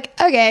were like,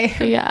 okay.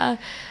 Yeah.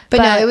 But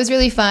no, it was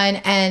really fun,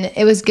 and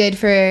it was good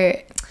for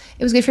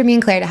me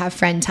and Claire to have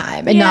friend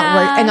time and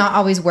not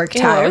always work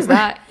time. What was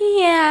that?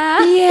 Yeah.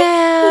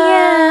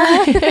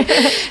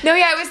 No,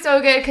 it was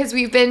so good because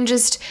we've been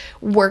just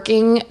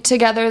working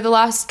together the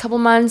last couple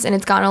months, and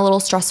it's gotten a little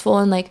stressful,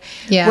 and like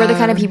we're the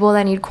kind of people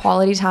that need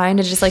quality time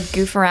to just like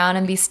goof around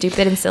and be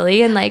stupid and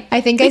silly, and like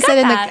I think I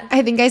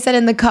said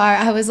in the car,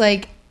 I was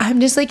like, I'm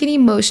just like an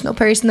emotional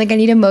person. Like I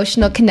need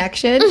emotional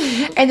connection.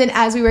 And then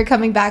as we were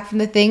coming back from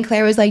the thing,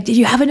 Claire was like, did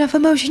you have enough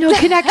emotional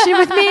connection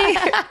with me?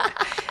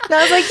 And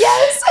I was like,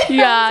 yes.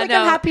 Yeah, I'm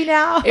happy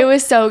now. It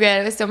was so good.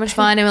 It was so much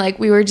fun. And like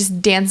we were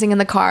just dancing in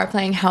the car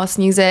playing house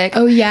music.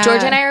 Oh yeah.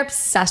 Georgia and I are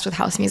obsessed with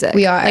house music.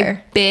 We are.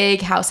 Like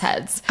big house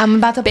heads. I'm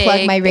about to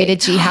plug my Rated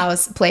G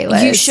House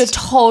playlist. You should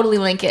totally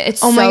link it.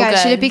 It's oh my god, good.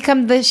 Should it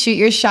become the Shoot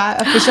Your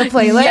Shot official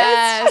playlist?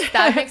 Yes,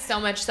 that makes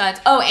so much sense.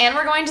 Oh, and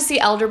we're going to see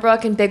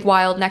Elderbrook and Big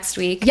Wild next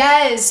week.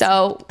 Yes.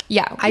 So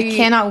yeah, I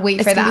cannot wait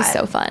for that. It's gonna be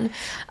so fun.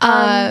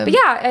 But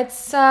yeah,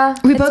 it's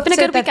been a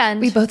good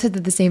weekend. We both said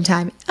at the same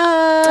time.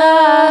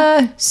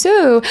 Let's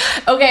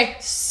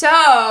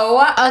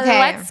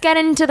get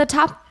into the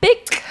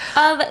topic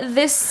of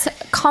this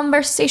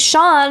conversation.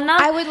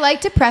 I would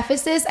like to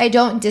preface this. I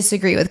don't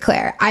disagree with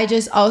Claire. I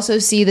just also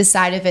see the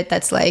side of it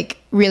that's like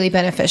really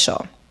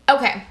beneficial.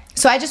 Okay.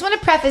 So I just want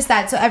to preface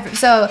that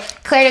so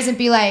Claire doesn't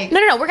be like,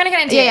 no, we're gonna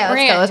get into it.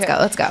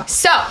 Let's go.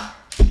 So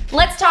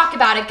let's talk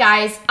about it,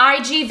 guys.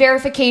 IG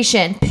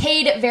verification,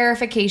 paid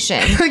verification.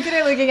 Look at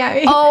her looking at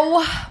me.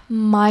 Oh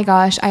my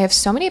gosh, I have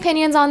so many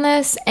opinions on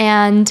this,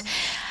 and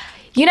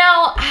you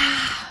know,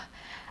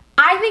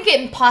 I think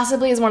it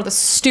possibly is one of the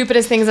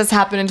stupidest things that's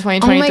happened in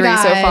 2023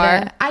 so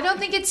far. I don't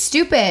think it's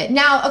stupid.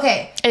 Now,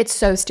 okay, it's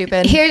so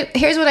stupid.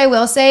 Here's what I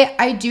will say.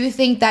 I do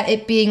think that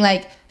it being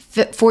like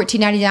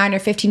 $14.99 or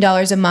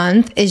 $15 a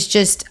month is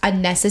just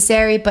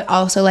unnecessary, but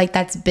also like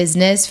that's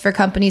business for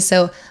companies.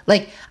 So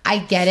like I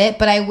get it,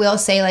 but I will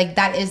say like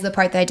that is the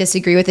part that I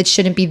disagree with. It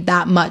shouldn't be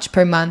that much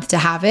per month to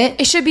have it.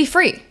 It should be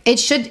free.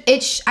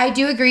 I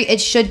do agree it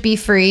should be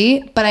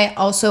free, but I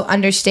also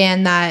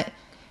understand that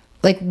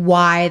like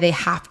why they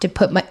have to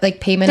put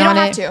payment on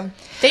it.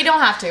 They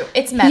don't have to.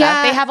 It's Meta.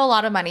 Yeah. They have a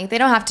lot of money. They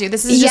don't have to.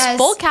 This is just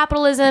full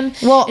capitalism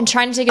and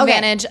trying to take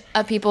advantage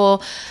of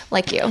people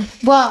like you.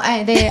 Well,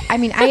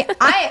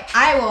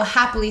 I will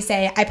happily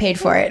say I paid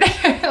for it.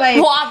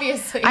 Well,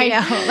 obviously. I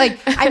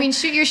know.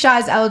 Shoot Your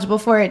Shot is eligible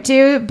for it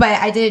too, but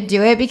I didn't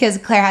do it because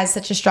Claire has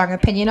such a strong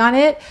opinion on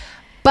it.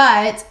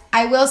 But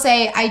I will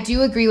say I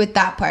do agree with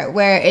that part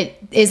where it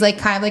is like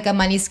kind of like a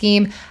money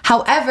scheme.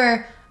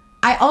 However,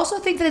 I also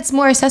think that it's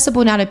more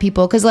accessible now to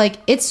people because like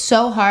it's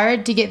so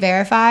hard to get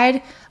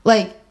verified.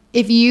 Like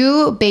if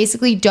you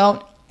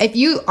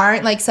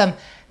aren't like some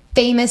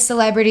famous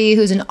celebrity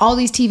who's in all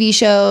these TV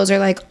shows or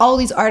like all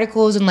these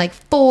articles and like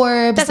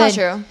Forbes. That's not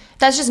true.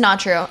 That's just not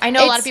true. I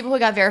know a lot of people who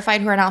got verified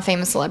who are not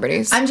famous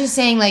celebrities. I'm just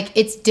saying like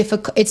it's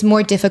difficult. It's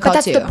more difficult.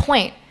 But that's the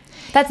point.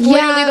 That's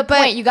literally the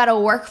point. You got to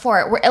work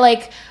for it.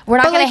 We're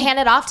not going to hand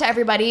it off to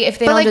everybody if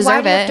they don't deserve it.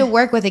 Why do you have to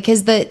work with it?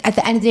 Because at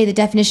the end of the day, the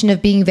definition of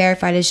being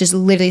verified is just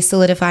literally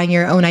solidifying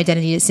your own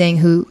identity. It's saying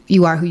who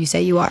you are, who you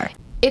say you are.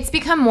 It's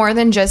become more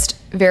than just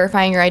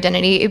verifying your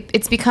identity.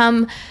 It's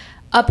become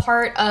a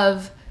part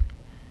of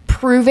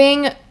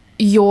proving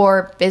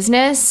your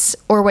business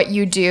or what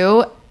you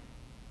do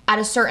at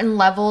a certain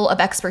level of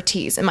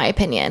expertise, in my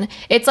opinion.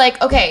 It's like,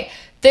 okay,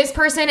 this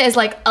person is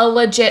like a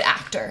legit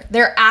actor.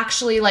 They're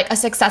actually like a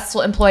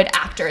successful employed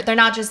actor. They're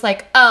not just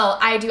like, oh,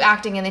 I do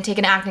acting and they take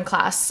an acting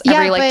class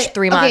every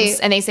 3 months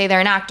and they say they're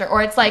an actor.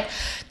 Or it's like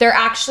they're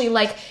actually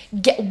like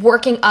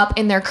working up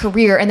in their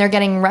career and they're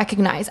getting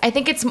recognized. I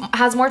think it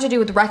has more to do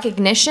with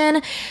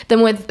recognition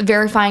than with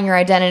verifying your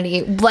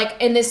identity,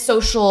 like in this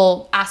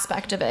social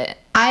aspect of it,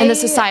 in the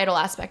societal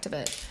aspect of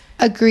it.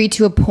 Agree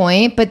to a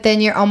point, but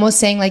then you're almost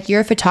saying like you're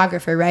a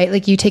photographer, right?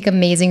 Like you take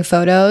amazing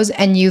photos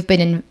and you've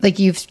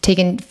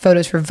taken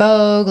photos for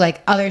Vogue,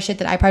 like other shit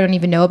that I probably don't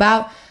even know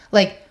about.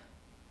 Like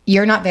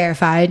you're not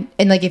verified,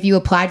 and like if you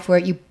applied for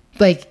it, you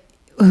like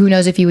who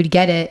knows if you would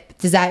get it.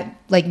 Does that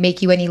like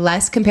make you any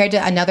less compared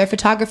to another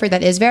photographer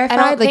that is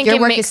verified? Like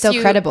your work is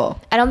still credible.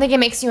 I don't think it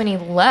makes you any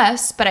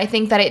less, but I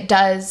think that it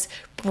does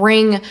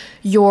bring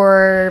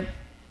your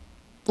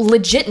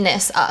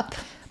legitness up.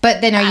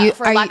 But then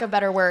for lack of a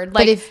better word.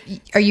 Like,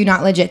 are you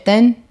not legit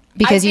then?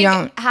 Because you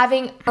don't.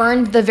 Having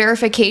earned the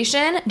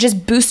verification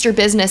just boosts your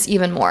business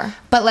even more.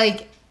 But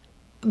like,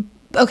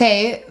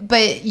 Okay,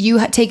 but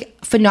you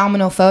take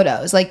phenomenal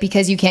photos, like,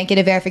 because you can't get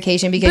a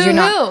verification because Boo you're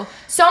not. Who?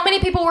 So many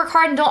people work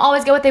hard and don't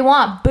always get what they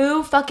want.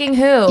 Boo fucking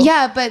who?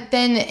 Yeah, but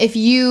then if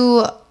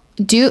you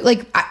do,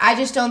 like, I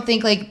just don't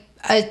think, like,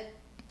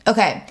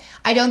 okay,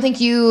 I don't think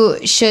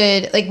you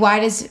should, like, why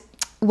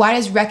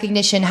does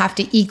recognition have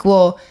to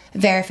equal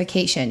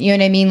verification? You know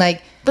what I mean?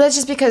 Like, but that's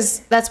just because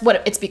that's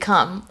what it's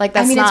become. Like,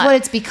 that's it's what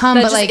it's become,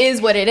 but just like,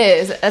 is what it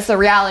is. That's the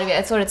reality of it.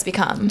 That's what it's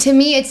become. To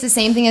me, it's the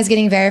same thing as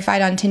getting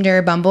verified on Tinder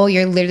or Bumble.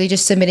 You're literally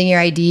just submitting your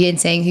ID and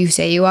saying who you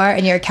say you are,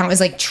 and your account is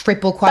like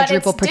triple,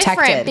 quadruple but it's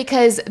protected. Different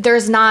because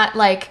there's not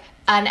like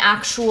an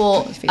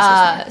actual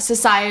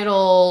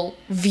societal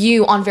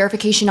view on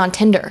verification on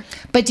Tinder.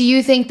 But do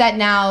you think that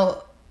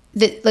now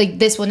that, like,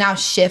 this will now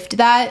shift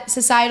that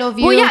societal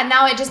view? Well, yeah,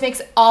 now it just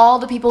makes all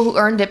the people who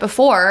earned it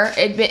before,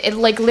 it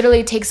like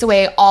literally takes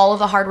away all of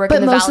the hard work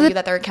and the value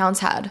that their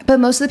accounts had. But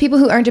most of the people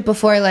who earned it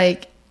before,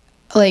 like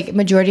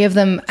majority of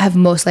them have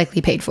most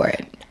likely paid for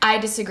it. I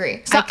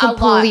disagree. So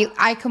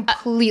I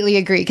completely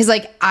agree. Because,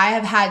 like, I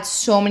have had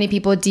so many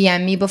people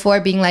DM me before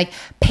being like,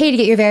 pay to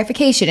get your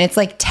verification. It's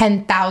like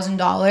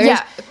 $10,000.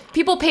 Yeah.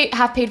 People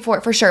have paid for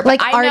it for sure. But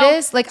like,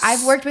 artists, like,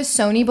 I've worked with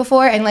Sony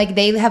before, and like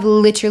they have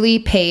literally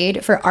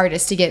paid for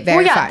artists to get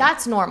verified. Well, yeah,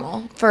 that's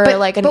normal for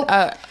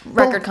a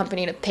record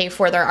company to pay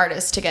for their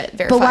artists to get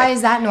verified. But why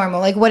is that normal?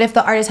 Like, what if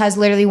the artist has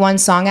literally one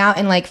song out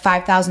and like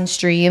 5,000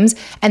 streams,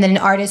 and then an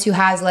artist who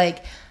has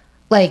like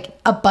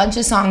a bunch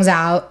of songs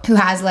out, who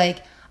has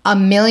like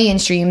 1 million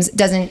streams,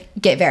 doesn't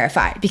get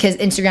verified because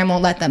Instagram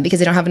won't let them because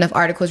they don't have enough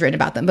articles written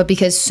about them, but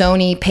because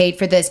Sony paid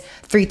for this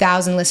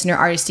 3,000 listener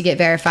artist to get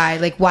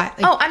verified? Like, why?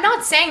 Like, I'm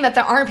not saying that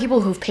there aren't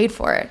people who've paid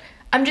for it.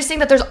 I'm just saying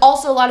that there's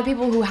also a lot of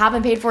people who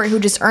haven't paid for it who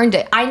just earned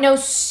it. I know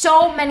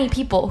so many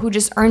people who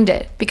just earned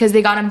it because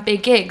they got on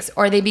big gigs,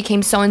 or they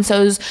became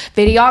so-and-so's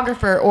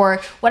videographer,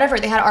 or whatever.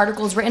 They had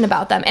articles written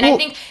about them. And I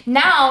think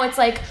now it's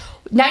like,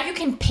 now you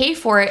can pay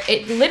for it.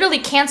 It literally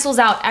cancels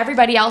out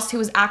everybody else who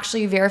was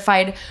actually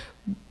verified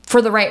for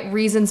the right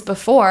reasons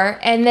before,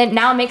 and then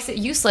now makes it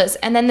useless.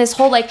 And then this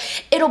whole, like,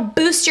 it'll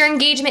boost your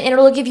engagement and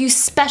it'll give you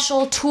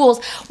special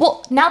tools.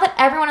 Well, now that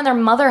everyone and their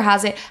mother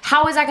has it,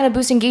 how is that going to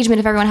boost engagement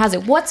if everyone has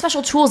it? What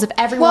special tools if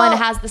everyone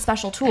has the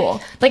special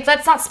tool? Like,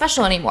 that's not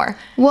special anymore.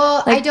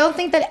 Well, like, I don't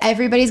think that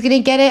everybody's going to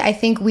get it. I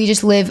think we're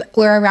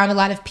around a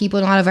lot of people,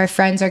 and a lot of our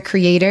friends are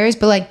creators,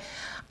 but like,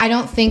 I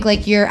don't think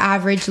like your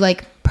average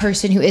like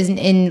person who isn't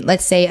in,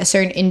 let's say, a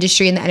certain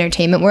industry in the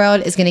entertainment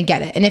world is going to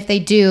get it. And if they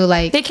do,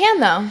 like, they can,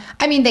 though.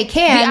 I mean, they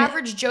can. The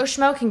average Joe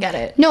Schmo can get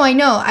it. No, I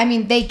know. I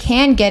mean, they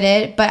can get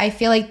it, but I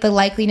feel like the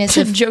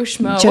likeliness of Joe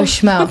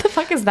Schmo. What the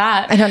fuck is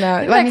that? I don't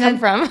know. Where did that come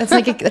from?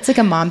 That's like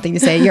a mom thing to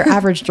say. Your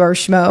average Joe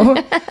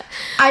Schmo.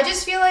 I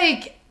just feel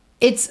like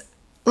it's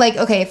like,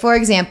 okay, for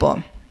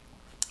example,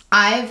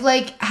 I've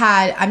like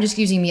had, I'm just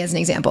using me as an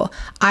example.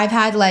 I've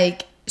had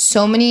like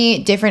so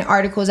many different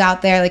articles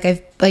out there.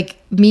 Like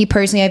me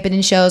personally, I've been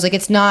in shows. Like,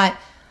 it's not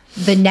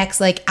the next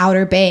like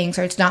Outer Banks,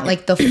 or it's not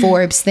like the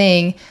Forbes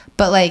thing,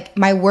 but like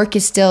my work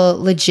is still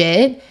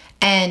legit.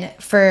 And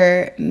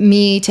for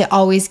me to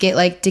always get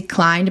like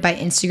declined by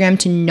Instagram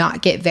to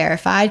not get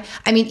verified.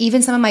 I mean,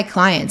 even some of my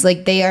clients,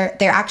 like they're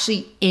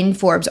actually in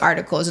Forbes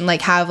articles and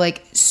like have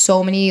like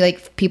so many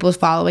like people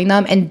following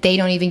them, and they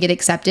don't even get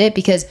accepted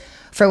because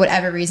for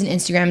whatever reason,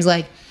 Instagram's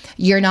like,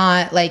 you're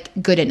not like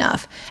good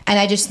enough. And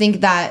I just think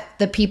that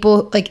the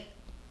people like,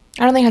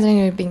 I don't think it has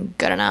anything to do with being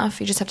good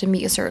enough. You just have to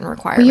meet a certain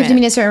requirement. Well, you have to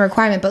meet a certain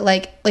requirement, but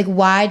like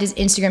why does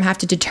Instagram have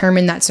to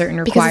determine that certain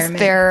requirement? Because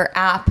it's their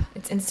app.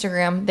 It's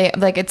Instagram.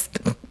 It's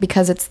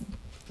because it's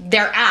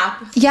their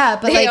app. Yeah,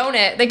 but they own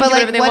it. They can do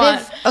whatever they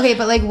want.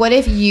 What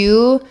if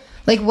you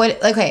I'm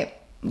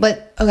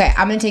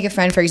gonna take a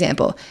friend for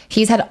example.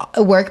 He's had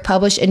work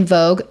published in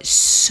Vogue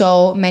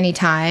so many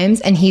times,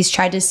 and he's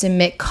tried to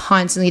submit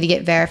constantly to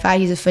get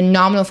verified. He's a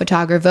phenomenal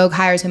photographer. Vogue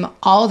hires him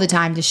all the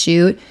time to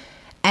shoot,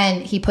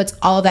 and he puts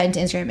all of that into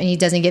Instagram, and he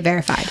doesn't get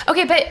verified.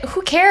 Okay, but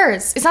who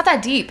cares? It's not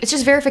that deep. It's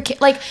just verification.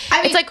 Like,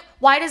 it's like,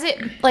 why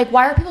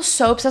are people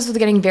so obsessed with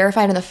getting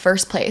verified in the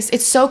first place?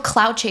 It's so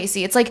clout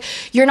chasey. It's like,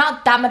 you're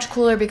not that much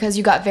cooler because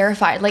you got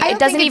verified. Like, it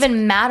doesn't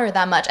even matter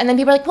that much. And then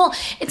people are like, well,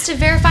 it's to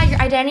verify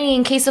your identity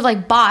in case of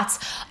like bots.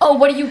 Oh,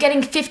 what are you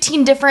getting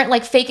 15 different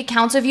like fake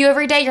accounts of you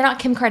every day? You're not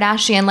Kim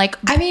Kardashian. Like,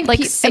 I mean,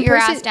 like, sit your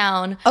ass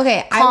down.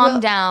 Okay, calm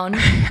down.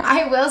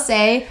 I will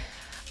say,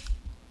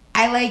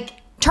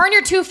 turn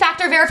your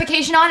 2-factor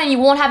verification on, and you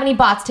won't have any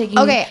bots making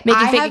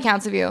fake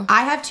accounts of you.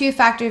 I have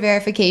 2-factor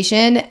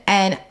verification,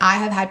 and I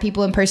have had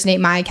people impersonate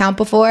my account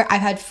before.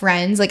 I've had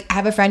friends, like I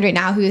have a friend right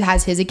now who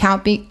has his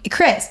account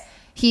Chris.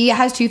 He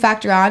has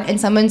 2-factor on, and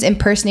someone's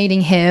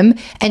impersonating him,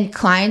 and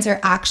clients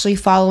are actually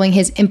following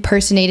his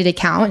impersonated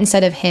account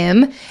instead of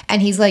him,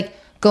 and he's like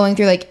going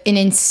through like an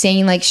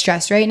insane like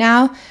stress right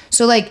now.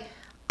 So like,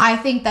 I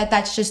think that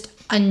that's just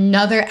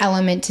another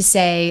element to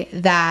say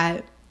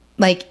that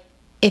like,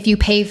 if you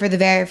pay for the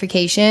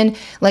verification,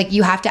 like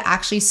you have to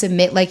actually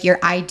submit like your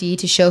ID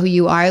to show who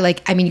you are.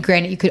 Like, I mean,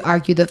 granted, you could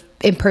argue the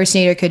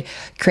impersonator could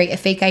create a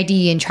fake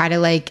ID and try to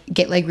like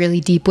get like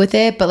really deep with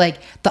it, but like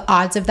the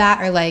odds of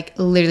that are like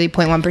literally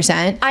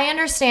 0.1%. I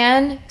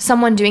understand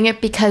someone doing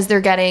it because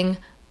they're getting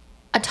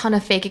a ton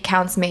of fake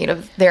accounts made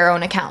of their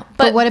own account.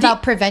 But what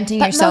about preventing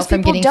yourself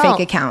from getting fake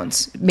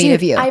accounts made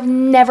of you? I've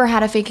never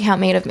had a fake account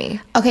made of me.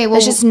 Okay, well,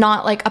 it's just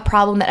not like a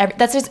problem that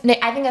that's just.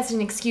 I think that's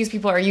an excuse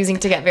people are using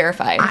to get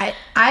verified.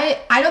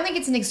 I don't think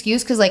it's an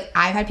excuse because like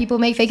I've had people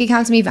make fake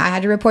accounts of me. If I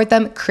had to report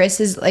them, Chris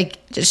is like,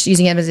 just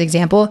using him as an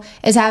example,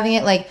 is having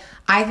it. Like,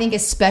 I think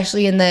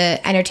especially in the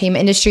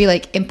entertainment industry,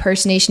 like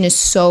impersonation is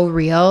so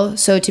real.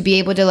 So to be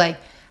able to like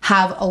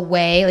have a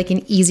way, like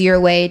an easier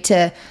way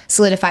to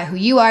solidify who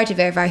you are, to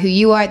verify who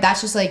you are,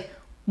 that's just like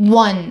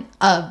one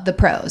of the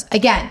pros.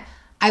 Again,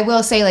 I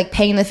will say like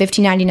paying the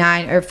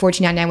 $15.99 or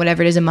 $14.99,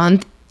 whatever it is a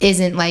month,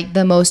 isn't like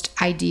the most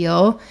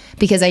ideal,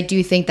 because I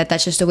do think that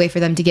that's just a way for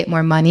them to get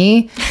more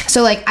money.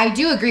 So like I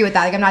do agree with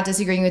that. Like I'm not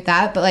disagreeing with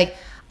that, but like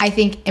I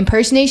think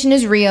impersonation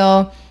is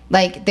real.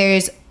 Like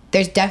there's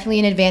definitely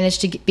an advantage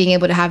to being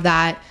able to have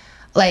that.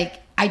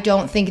 Like I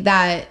don't think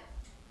that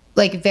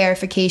like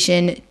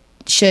verification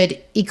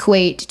should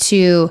equate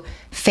to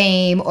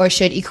fame or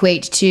should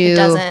equate to... It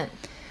doesn't.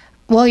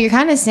 Well, you're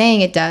kind of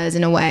saying it does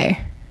in a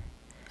way.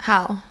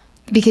 How?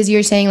 Because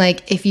you're saying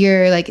like if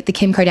you're like the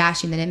Kim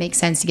Kardashian, then it makes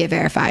sense to get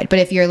verified. But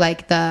if you're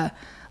like the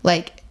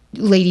like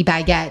Lady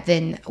Baguette,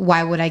 then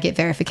why would I get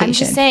verification? I'm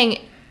just saying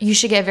you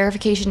should get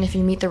verification if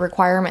you meet the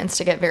requirements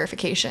to get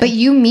verification. But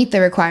you meet the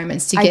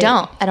requirements to get...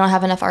 I don't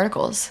have enough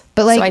articles.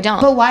 But like, so I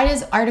don't. But why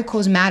does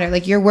articles matter?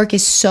 Like your work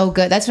is so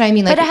good. That's what I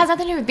mean. Like, but it has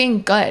nothing to do with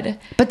being good.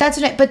 But that's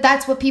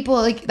what people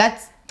like.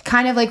 That's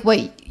kind of like what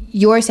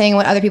you're saying.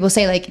 What other people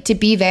say. Like to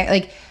be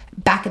like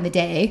back in the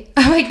day,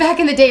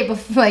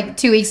 before, like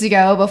 2 weeks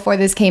ago, before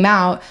this came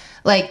out,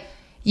 like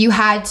you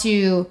had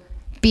to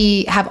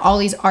have all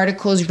these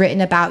articles written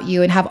about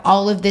you and have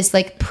all of this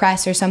like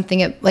press or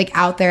something like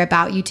out there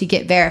about you to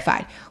get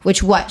verified, which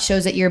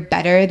shows that you're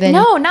better than...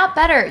 No, not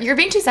better. You're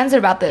being too sensitive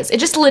about this.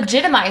 It just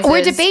legitimizes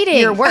We're debating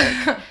your work.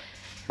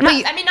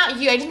 I mean, not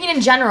you. I just mean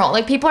in general.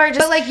 Like people are just...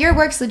 But like your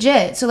work's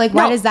legit. So like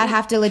why does that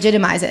have to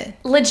legitimize it?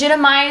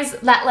 Legitimize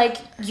that like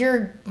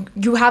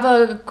you have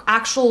a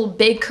actual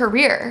big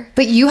career.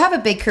 But you have a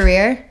big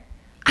career.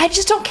 I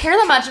just don't care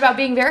that much about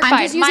being verified.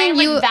 I'm just using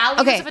My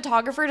value as a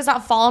photographer does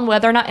not fall on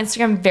whether or not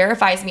Instagram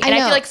verifies me. And I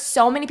feel like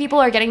so many people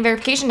are getting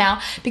verification now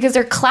because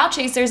they're clout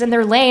chasers and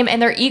they're lame and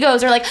their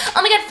egos are like,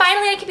 oh my god,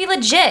 finally I can be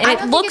legit. And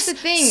it looks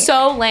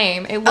so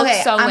lame. It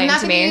looks so lame to me. I'm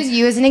not going to use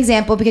you as an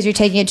example because you're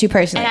taking it too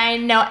personally. And I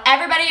know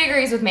everybody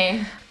agrees with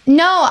me.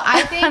 No,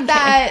 I think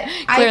that...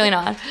 Clearly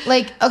not.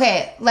 Like,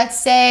 okay,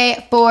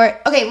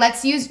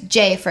 let's use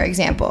Jay, for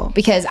example,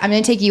 because I'm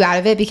going to take you out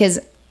of it because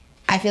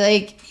I feel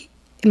like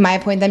my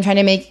point that I'm trying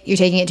to make, you're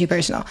taking it too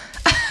personal.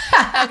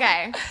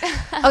 Okay.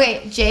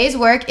 Okay, Jay's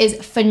work is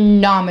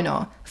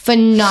phenomenal,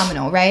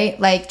 right?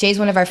 Like, Jay's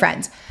one of our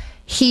friends.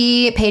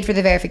 He paid for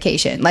the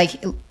verification.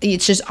 Like,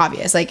 it's just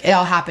obvious. Like, it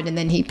all happened and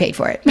then he paid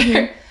for it.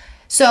 Mm-hmm.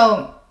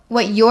 So,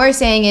 what you're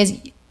saying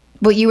is,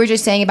 what you were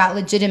just saying about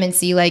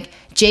legitimacy, like,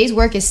 Jay's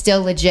work is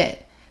still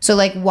legit. So,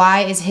 like,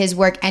 why is his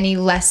work any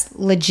less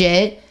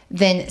legit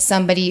than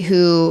somebody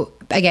who,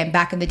 again,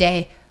 back in the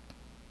day,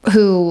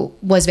 who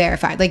was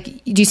verified? Like,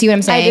 do you see what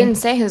I'm saying? I didn't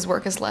say his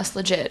work is less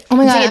legit. Oh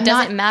my god, it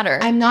doesn't matter.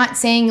 I'm not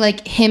saying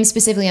like him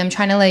specifically. I'm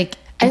trying to like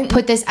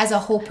put this as a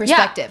whole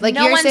perspective. Yeah, like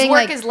no one's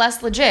work is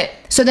less legit.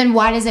 So then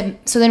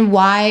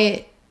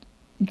why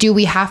do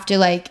we have to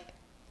like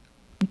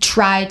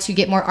try to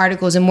get more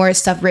articles and more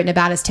stuff written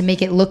about us to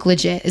make it look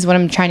legit? Is what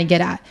I'm trying to get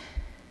at.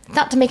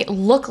 Not to make it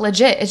look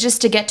legit. It's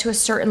just to get to a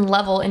certain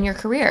level in your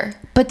career.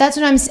 But that's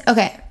what I'm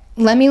okay.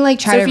 Let me like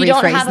try to rephrase this. So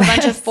if you don't have a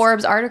bunch of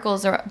Forbes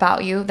articles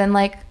about you, then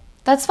like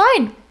that's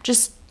fine.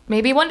 Just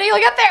maybe one day you'll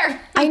get there.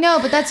 I know,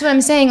 but that's what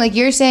I'm saying. Like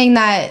you're saying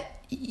that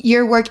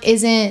your work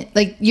isn't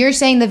like, you're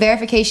saying the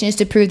verification is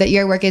to prove that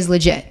your work is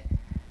legit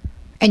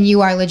and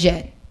you are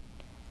legit.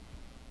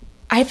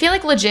 I feel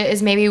like legit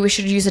is maybe we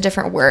should use a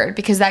different word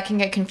because that can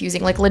get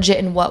confusing. Like legit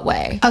in what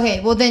way? Okay,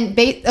 well then,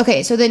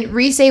 so then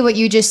re-say what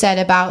you just said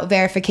about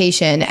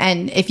verification.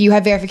 And if you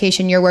have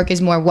verification, your work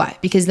is more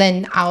what? Because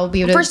then I'll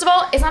be able to... First of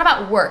all, it's not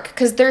about work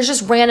because there's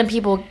just random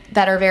people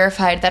that are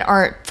verified that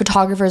aren't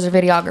photographers or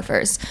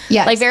videographers.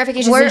 Yeah, like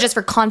verification isn't just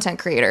for content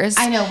creators.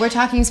 I know, we're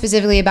talking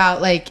specifically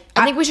about like...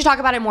 I think we should talk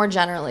about it more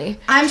generally.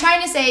 I'm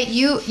trying to say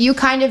you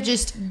kind of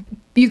just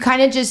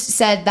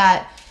said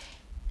that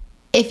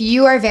if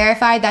you are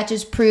verified, that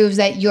just proves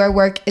that your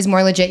work is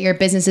more legit, your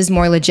business is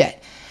more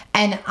legit.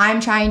 And I'm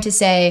trying to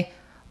say,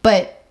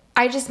 but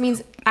why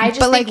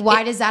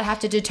does that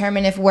have to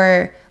determine if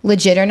we're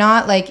legit or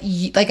not? Like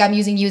I'm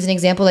using you as an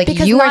example. Like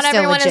because you not are still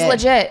everyone legit. Is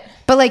legit.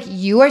 But like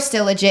you are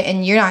still legit,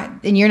 and you're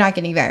not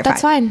getting verified.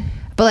 That's fine.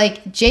 But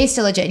like Jay's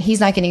still legit, and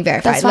he's not getting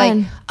verified. That's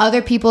fine. Like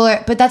other people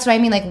are. But that's what I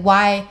mean. Like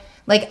why?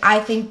 Like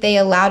I think they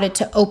allowed it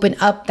to open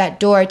up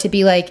that door to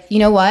be like, you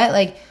know what,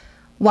 like.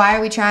 Why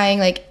are we trying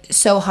like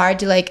so hard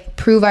to like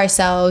prove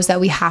ourselves that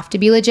we have to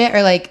be legit,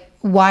 or like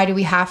why do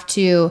we have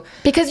to?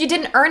 Because you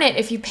didn't earn it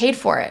if you paid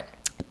for it.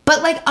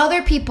 But like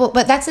other people,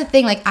 but that's the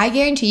thing. Like I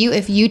guarantee you,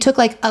 if you took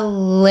like a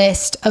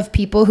list of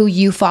people who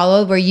you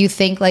followed where you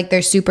think like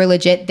they're super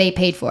legit, they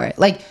paid for it.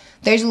 Like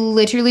there's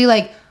literally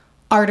like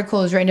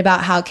articles written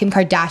about how Kim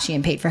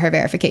Kardashian paid for her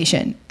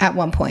verification at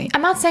one point.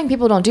 I'm not saying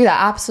people don't do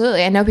that.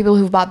 Absolutely. I know people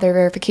who've bought their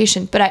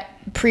verification, but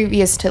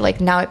previous to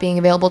like now it being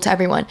available to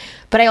everyone.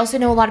 But I also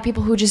know a lot of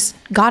people who just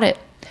got it.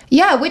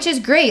 Yeah, which is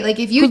great. Like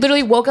if you who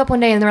literally woke up one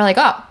day and they were like,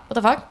 oh, what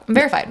the fuck? I'm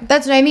verified.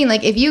 That's what I mean.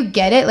 Like if you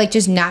get it like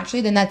just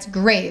naturally, then that's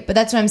great. But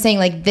that's what I'm saying.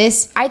 Like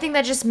this, I think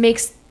that just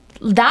makes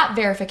that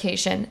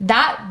verification,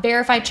 that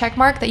verified check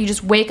mark that you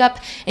just wake up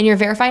and you're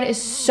verified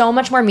is so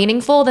much more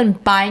meaningful than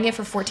buying it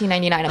for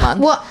 $14.99 a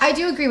month. Well, I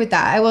do agree with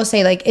that. I will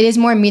say like it is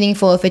more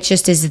meaningful if it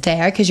just is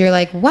there because you're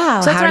like,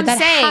 wow, so how did that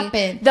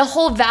happen? The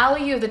whole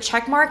value of the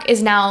check mark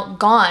is now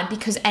gone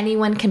because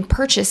anyone can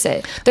purchase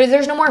it.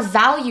 There's no more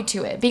value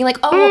to it. Being like,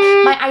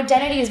 oh, my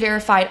identity is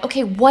verified.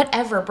 Okay,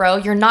 whatever, bro.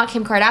 You're not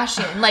Kim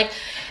Kardashian. Like.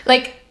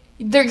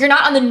 You're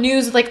not on the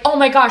news with like, oh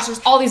my gosh,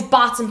 there's all these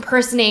bots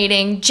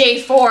impersonating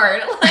Jay Ford.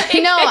 Like,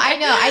 no, I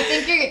know.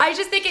 I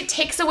just think it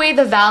takes away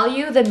the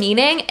value, the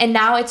meaning, and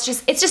now it's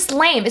just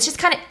lame. It's just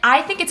kind of,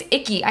 I think it's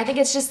icky. I think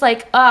it's just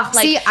like, ugh,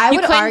 like, see, I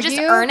would argue,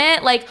 just earn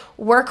it, like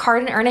work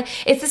hard and earn it.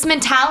 It's this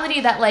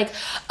mentality that like,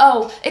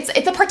 oh, it's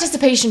a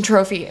participation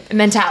trophy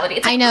mentality.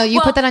 It's like, I know,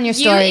 you put that on your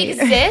story. You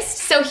exist,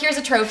 so here's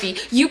a trophy.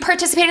 You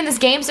participate in this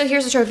game, so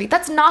here's a trophy.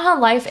 That's not how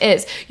life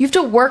is. You have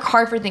to work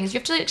hard for things. You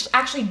have to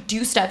actually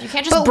do stuff. You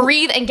can't just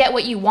breathe and get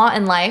what you want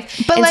in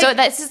life. But and like, so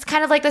that's just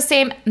kind of like the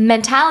same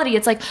mentality.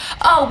 It's like,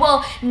 oh,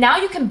 well, now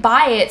you can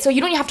buy it, so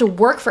you don't even have to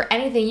work for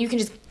anything. You can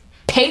just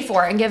pay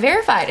for it and get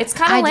verified. It's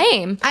kind of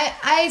lame.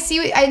 I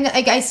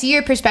see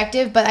your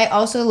perspective, but I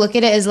also look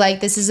at it as like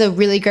this is a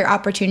really great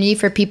opportunity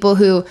for people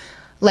who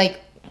like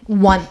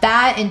want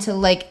that and to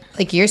like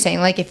you're saying,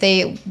 like if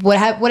they would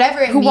have whatever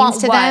it means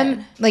to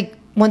them, like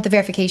want the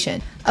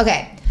verification.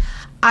 Okay,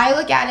 I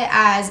look at it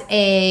as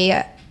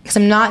because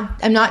I'm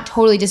not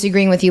totally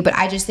disagreeing with you, but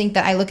I just think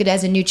that I look at it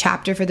as a new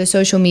chapter for the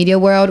social media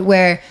world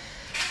where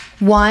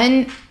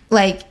one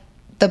like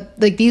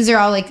these are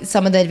all like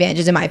some of the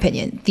advantages in my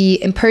opinion.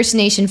 The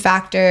impersonation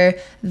factor,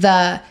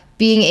 the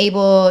being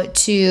able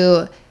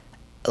to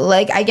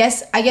like I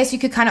guess you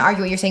could kind of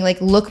argue what you're saying, like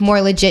look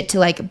more legit to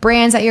like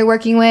brands that you're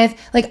working with.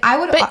 Like I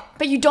would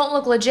but you don't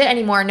look legit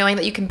anymore knowing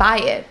that you can buy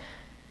it.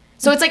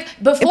 So it's like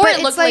before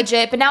it looked like,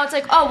 legit, but now it's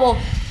like, oh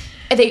well,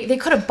 they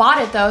could have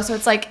bought it though, so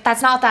it's like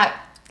that's not that.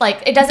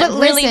 Like, it doesn't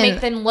really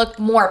make them look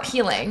more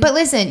appealing. But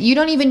listen, you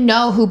don't even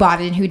know who bought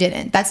it and who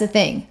didn't. That's the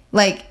thing.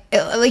 Like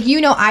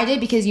you know I did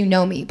because you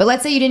know me. But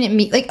let's say you didn't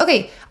meet, like,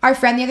 okay, our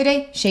friend the other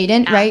day,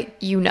 Shaden, right?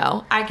 You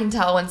know. I can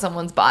tell when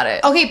someone's bought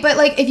it. Okay, but,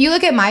 like, if you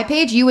look at my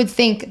page, you would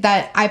think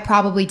that I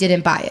probably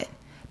didn't buy it.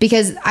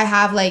 Because I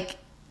have, like,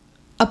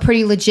 a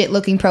pretty legit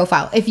looking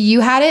profile. If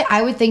you had it,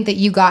 I would think that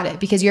you got it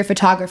because you're a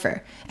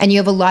photographer and you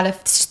have a lot of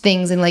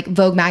things in like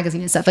Vogue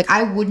magazine and stuff. Like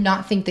I would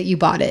not think that you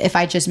bought it if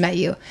I just met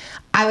you.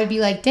 I would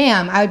be like,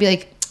 damn. I would be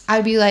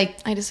like,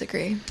 I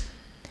disagree.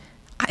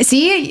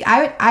 See,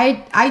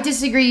 I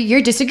disagree.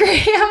 You're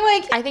disagreeing. I'm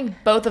like, I think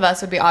both of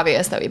us would be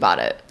obvious that we bought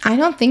it. I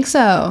don't think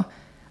so.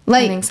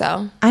 Like, I think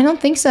so. I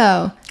don't think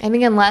so. I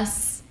think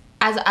unless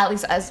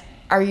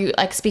are you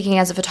like speaking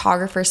as a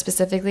photographer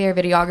specifically or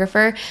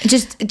videographer?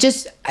 Just it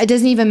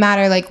doesn't even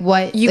matter like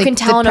what you like, can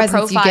tell in a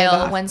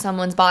profile when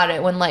someone's bought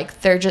it when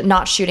like they're just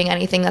not shooting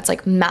anything that's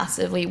like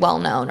massively well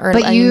known or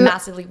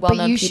massively well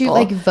known. But you shoot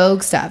like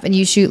Vogue stuff and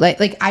you shoot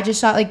like I just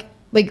shot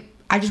like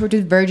I just worked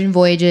with Virgin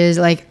Voyages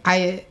like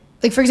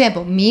for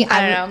example me I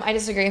don't know I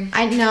disagree.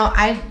 I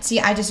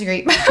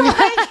disagree.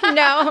 Like,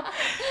 no,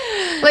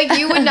 like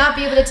you would not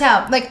be able to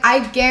tell. Like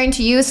I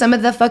guarantee you some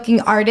of the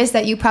fucking artists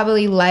that you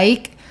probably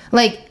like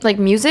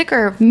music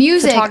or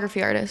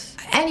photography artists,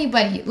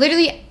 anybody,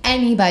 literally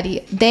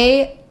anybody,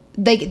 they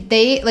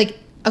like,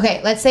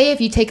 okay, let's say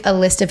if you take a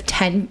list of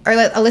 10 or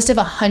like a list of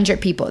 100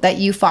 people that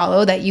you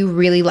follow that you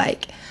really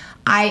like,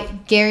 I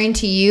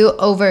guarantee you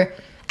over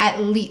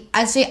at least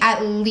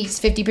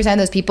 50% of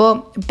those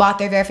people bought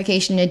their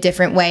verification in a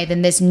different way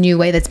than this new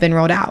way that's been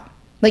rolled out.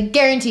 Like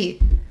guarantee.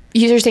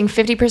 You're saying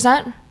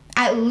 50%?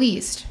 At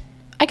least.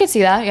 I could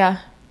see that, yeah.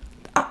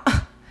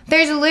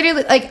 There's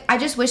literally like I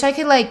just wish I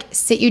could like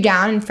sit you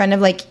down in front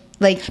of like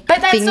but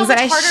that's things so much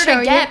that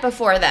harder to get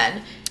before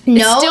then.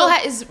 No, it still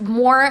is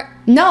more.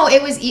 No,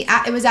 it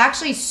was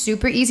actually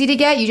super easy to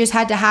get. You just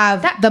had to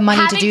have the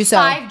money to do so.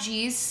 Having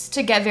 5Gs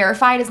to get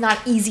verified is not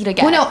easy to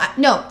get. Well,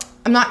 no,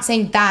 I'm not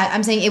saying that.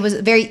 I'm saying it was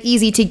very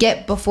easy to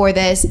get before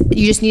this.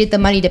 You just needed the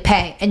money to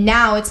pay, and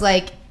now it's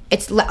like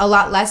it's a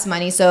lot less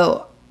money,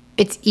 so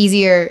it's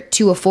easier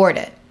to afford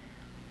it.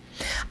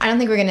 I don't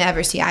think we're going to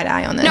ever see eye to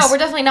eye on this. No, we're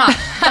definitely not.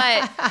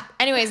 But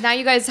anyways, now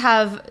you guys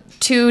have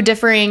two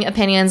differing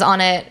opinions on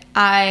it.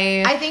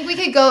 I think we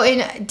could go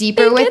in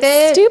deeper with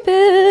it.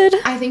 Stupid.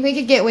 I think we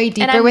could get way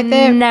deeper with it.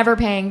 I'm never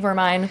paying for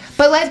mine.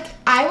 But like,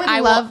 I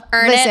will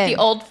earn it the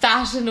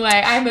old-fashioned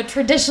way. I'm a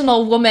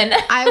traditional woman.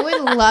 I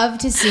would love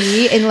to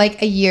see in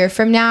like a year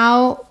from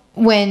now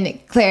when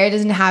Claire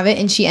doesn't have it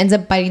and she ends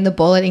up biting the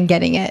bullet and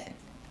getting it?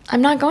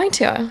 I'm not going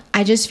to.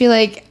 I just feel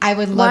like I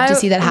would love to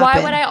see that happen.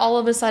 Why would I all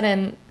of a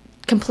sudden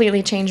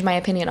completely change my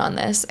opinion on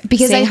this?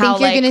 Because I think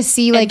you're going to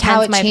see like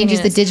how it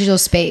changes the digital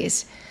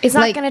space. It's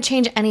not going to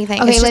change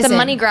anything. Okay, it's just a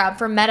money grab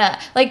for Meta.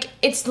 Like,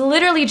 it's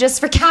literally just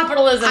for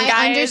capitalism, guys.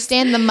 I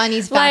understand the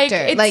money's factor.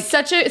 It's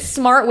such a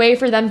smart way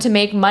for them to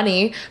make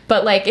money,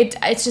 but like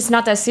it's just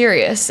not that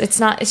serious. It's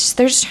not. It's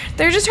just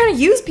they're just trying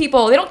to use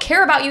people. They don't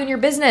care about you and your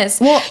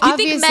business. Well, you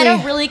think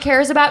Meta really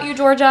cares about you,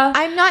 Georgia?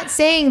 I'm not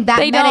saying that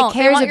Meta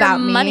cares about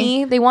me.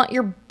 Money. They want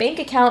your bank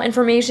account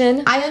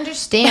information. I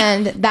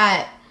understand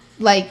that,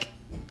 like,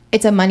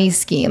 it's a money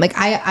scheme. Like,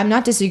 I'm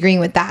not disagreeing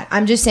with that.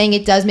 I'm just saying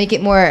it does make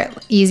it more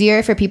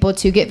easier for people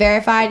to get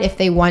verified if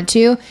they want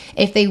to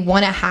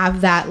have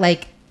that,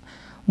 like,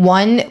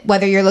 one,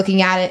 whether you're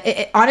looking at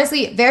it,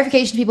 honestly,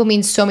 verification to people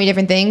means so many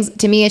different things.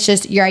 To me, it's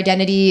just your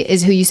identity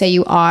is who you say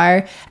you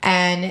are.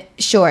 And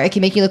sure, it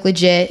can make you look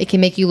legit. It can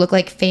make you look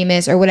like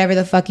famous or whatever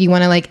the fuck you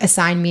want to, like,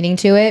 assign meaning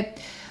to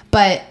it.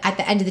 But at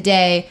the end of the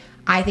day,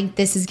 I think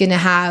this is going to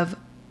have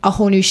a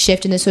whole new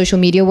shift in the social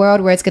media world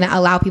where it's going to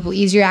allow people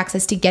easier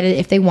access to get it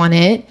if they want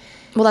it.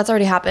 Well, that's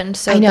already happened.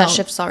 So that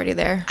shift's already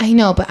there. I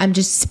know, but I'm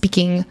just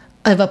speaking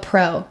of a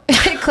pro.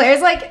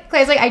 Claire's like,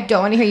 I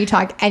don't want to hear you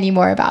talk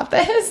anymore about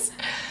this.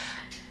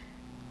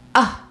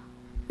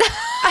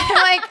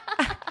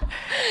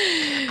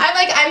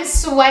 I'm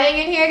sweating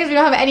in here because we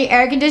don't have any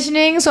air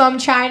conditioning. So I'm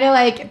trying to,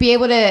 like, be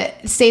able to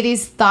say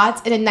these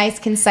thoughts in a nice,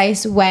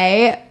 concise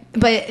way.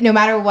 But no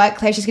matter what,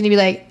 Claire's just going to be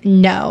like,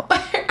 no.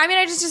 I mean,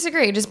 I just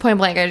disagree. Just point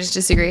blank. I just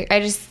disagree.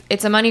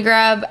 It's a money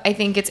grab. I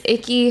think it's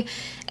icky.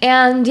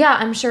 And yeah,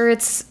 I'm sure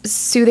it's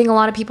soothing a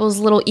lot of people's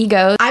little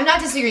egos. I'm not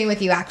disagreeing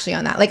with you actually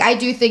on that. Like, I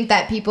do think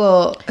that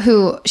people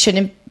who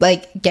shouldn't,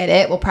 like, get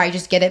it will probably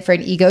just get it for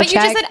an ego check. But you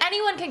just said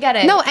anyone can get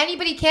it. No,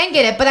 anybody can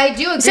get it. But I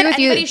do agree with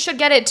you. Anybody should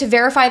get it to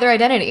verify their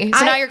identity.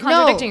 So now you're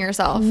contradicting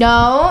yourself.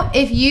 No,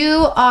 if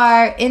you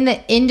are in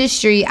the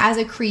industry as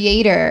a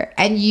creator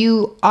and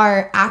you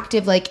are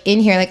active, like,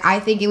 in here, like,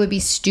 I think it would be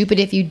stupid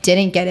if you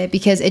didn't get it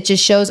because it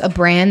just shows a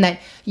brand that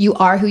you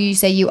are who you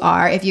say you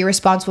are. If you're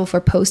responsible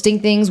for posting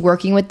things,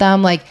 working with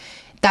them, like,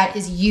 that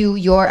is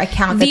your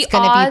account that's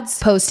going to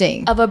be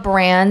posting. Of a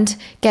brand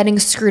getting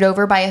screwed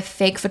over by a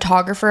fake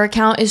photographer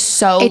account is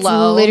so low. It's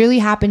literally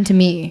happened to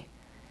me.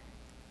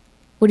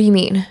 What do you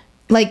mean?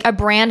 Like, a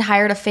brand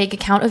hired a fake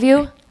account of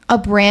you? A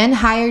brand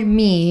hired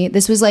me.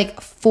 This was like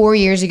 4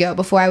 years ago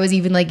before I was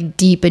even, like,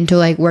 deep into,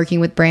 like,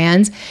 working with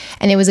brands.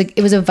 And it was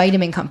a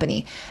vitamin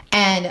company.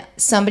 And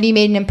somebody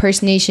made an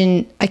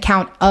impersonation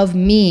account of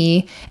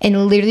me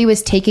and literally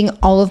was taking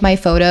all of my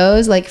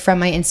photos, like, from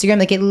my Instagram.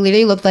 Like, it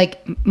literally looked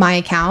like my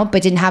account,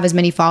 but didn't have as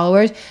many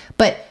followers.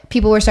 But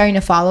people were starting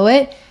to follow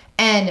it.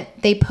 And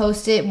they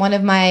posted one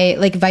of my,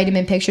 like,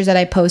 vitamin pictures that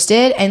I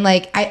posted. And,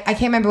 like, I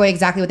can't remember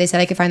exactly what they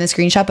said. I could find the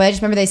screenshot. But I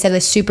just remember they said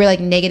a super,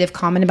 like, negative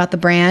comment about the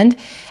brand.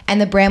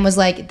 And the brand was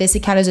like, this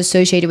account is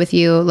associated with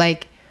you.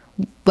 Like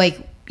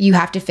you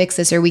have to fix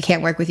this or we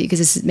can't work with you because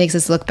this makes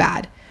us look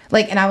bad.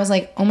 Like, and I was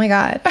like, oh, my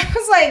God. I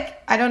was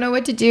like, I don't know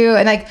what to do.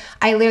 And, like,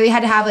 I literally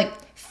had to have, like,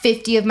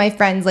 50 of my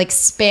friends, like,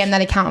 spam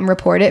that account and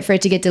report it for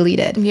it to get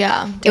deleted.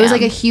 Yeah. It was,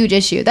 like, a huge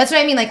issue. That's what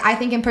I mean. Like, I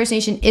think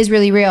impersonation is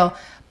really real.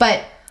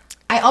 But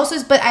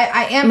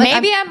I am. Like,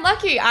 maybe I'm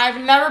lucky.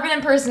 I've never been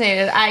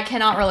impersonated. I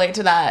cannot relate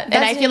to that.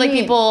 And I feel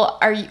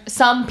like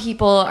some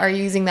people are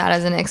using that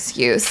as an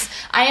excuse.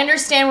 I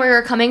understand where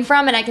you're coming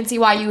from, and I can see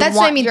why you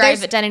want your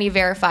identity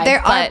verified. There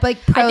are,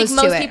 like, pros to it. I think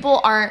most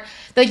people aren't.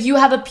 Like, you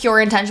have a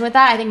pure intention with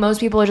that. I think most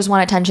people just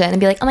want attention and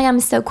be like, oh my God, I'm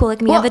so cool.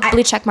 Look at me. I have a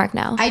blue check mark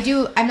now.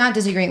 I'm not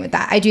disagreeing with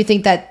that. I do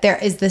think that there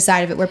is the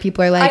side of it where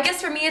people are like. I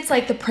guess for me, it's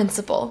like the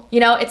principle. You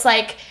know, it's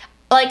like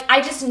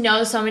I just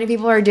know so many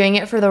people are doing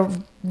it for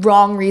the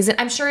wrong reason.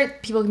 I'm sure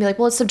people can be like,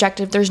 well, it's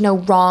subjective. There's no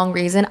wrong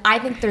reason. I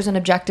think there's an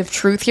objective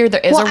truth here.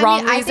 There is a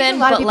wrong reason. I think a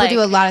lot of people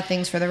do a lot of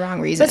things for the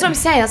wrong reason. That's what I'm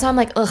saying. That's why I'm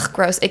like, ugh,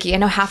 gross, icky. I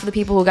know half of the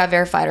people who got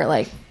verified are,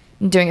 like,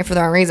 doing it for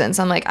the wrong reason.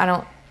 So I'm like,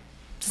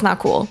 it's not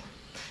cool.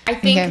 I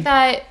think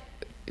that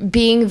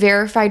getting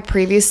verified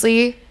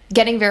previously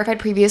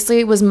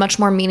was much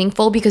more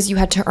meaningful because you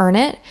had to earn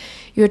it.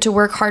 You had to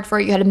work hard for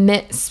it. You had to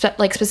meet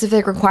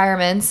specific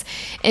requirements.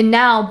 And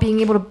now being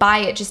able to buy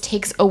it just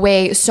takes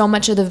away so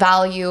much of the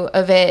value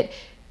of it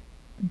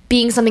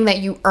being something that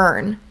you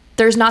earn.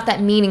 There's not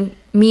that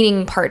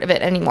meaning part of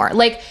it anymore.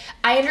 Like,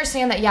 I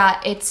understand that,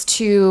 yeah, it's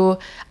to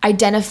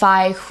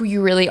identify who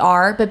you really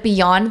are. But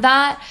beyond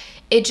that,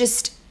 it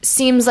just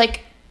seems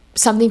like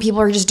something people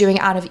are just doing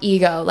out of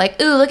ego.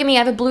 Like, ooh, look at me,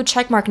 I have a blue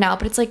check mark now.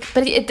 But it's like,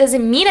 but it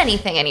doesn't mean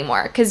anything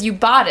anymore because you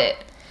bought it.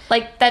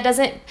 Like, that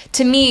doesn't,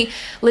 to me,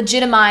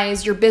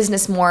 legitimize your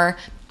business more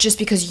just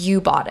because you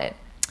bought it.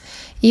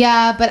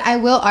 Yeah, but I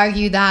will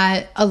argue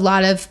that a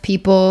lot of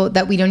people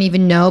that we don't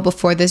even know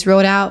before this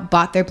rolled out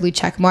bought their blue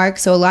check mark.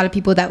 So a lot of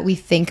people that we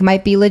think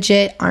might be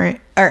legit aren't,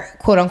 or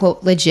quote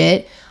unquote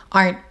legit,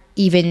 aren't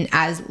even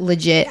as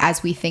legit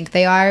as we think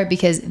they are,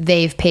 because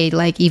they've paid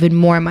like even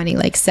more money,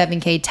 like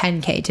 $7K,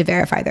 $10K to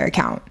verify their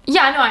account.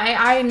 Yeah, no,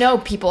 I know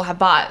people have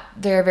bought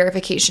their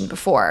verification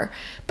before,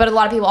 but a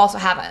lot of people also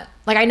haven't.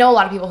 Like, I know a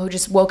lot of people who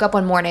just woke up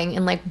one morning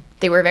and like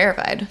they were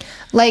verified.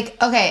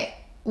 Like, okay,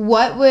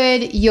 what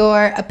would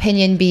your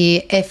opinion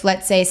be if,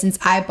 let's say, since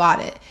I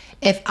bought it,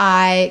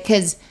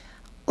 because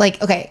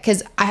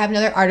I have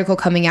another article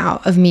coming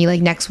out of me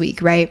like next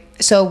week, right?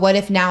 So what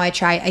if now I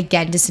try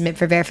again to submit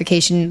for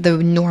verification the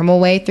normal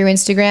way through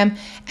Instagram?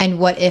 And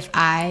what if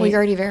Well, you're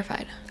already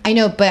verified. I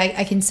know, but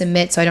I can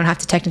submit, so I don't have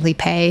to technically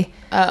pay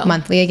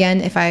monthly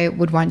again if I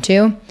would want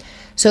to.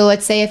 So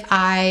let's say if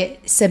I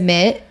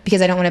submit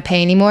because I don't want to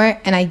pay anymore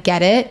and I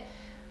get it,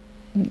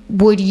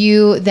 would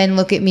you then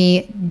look at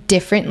me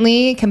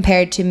differently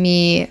compared to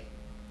me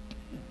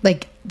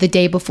like the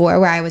day before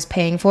where I was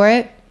paying for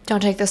it? Don't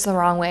take this the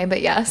wrong way,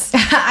 but yes.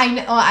 I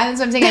know. That's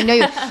what I'm saying. I know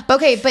you.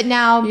 Okay, but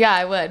now. Yeah,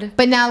 I would.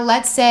 But now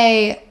let's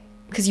say.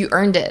 Because you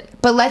earned it.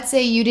 But let's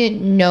say you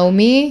didn't know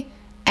me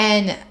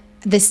and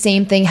the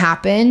same thing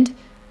happened.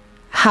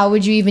 How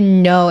would you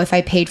even know if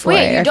I paid for it?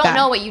 Wait, you don't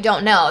know what you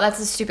don't know. That's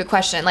a stupid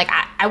question. Like,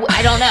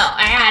 I don't know.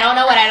 I don't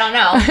know what I don't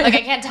know. Like,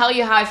 I can't tell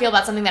you how I feel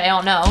about something that I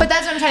don't know. But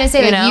that's what I'm trying to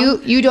say.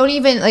 You don't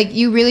even, like,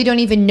 you really don't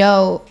even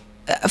know.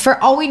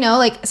 For all we know,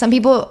 like, some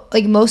people,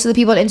 like, most of the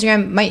people on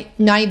Instagram might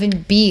not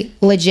even be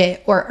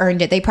legit or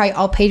earned it. They probably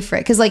all paid for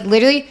it. Because, like,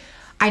 literally,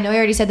 I know I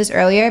already said this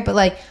earlier, but,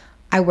 like,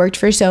 I worked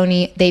for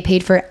Sony. They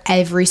paid for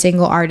every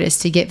single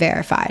artist to get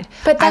verified.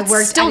 But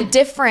that's still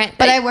different.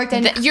 But I worked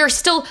in... You're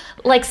still,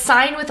 like,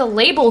 signed with a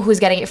label who's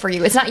getting it for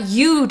you. It's not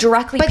you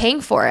directly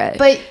paying for it.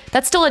 But...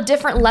 That's still a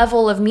different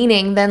level of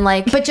meaning than,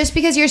 like... But just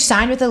because you're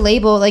signed with a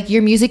label, like,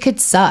 your music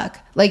could suck.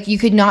 Like, you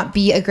could not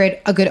be a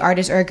good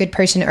artist or a good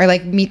person or,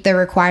 like, meet the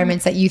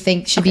requirements that you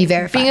think should be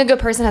verified. Being a good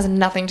person has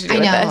nothing to do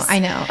with this. I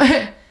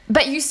know.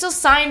 But you still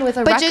signed with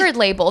a record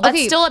label.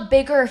 That's still a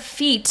bigger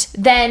feat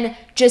than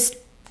just...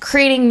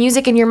 creating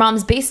music in your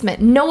mom's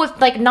basement. No,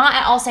 like, not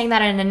at all saying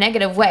that in a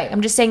negative way.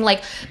 I'm just saying,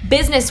 like,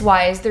 business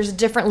wise, there's a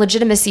different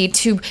legitimacy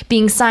to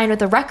being signed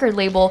with a record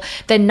label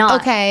than not.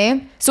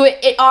 Okay. So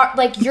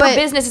your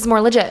business is more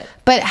legit.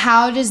 But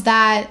how does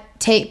that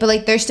take? But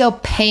like, they're still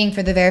paying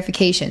for the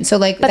verification. So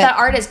like, but that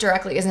artist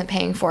directly isn't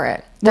paying for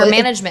it. Their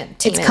management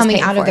team. It's coming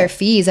out of their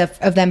fees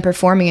of them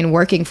performing and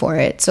working for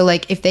it. So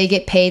like, if they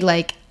get paid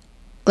like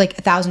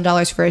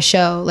 $1,000 for a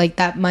show, like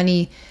that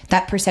money,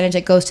 that percentage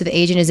that goes to the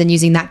agent is then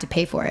using that to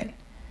pay for it.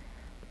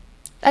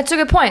 That's a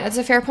good point. That's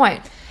a fair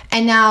point.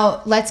 And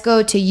now let's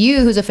go to you,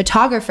 who's a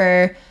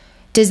photographer.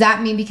 Does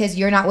that mean because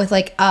you're not with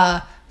like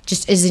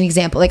just as an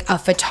example, like a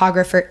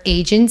photographer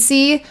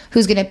agency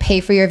who's going to pay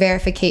for your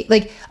verification?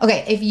 Like,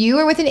 okay, if you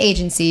were with an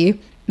agency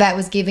that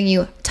was giving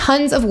you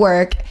tons of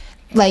work,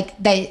 like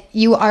that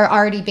you are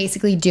already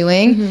basically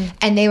doing,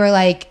 and they were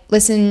like,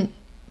 listen,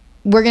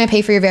 we're going to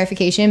pay for your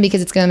verification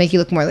because it's going to make you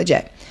look more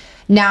legit.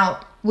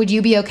 Now, would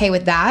you be okay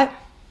with that?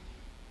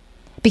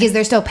 Because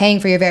they're still paying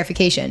for your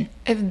verification.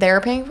 If they're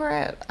paying for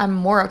it, I'm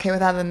more okay with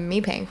that than me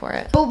paying for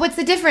it. But what's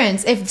the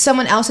difference? If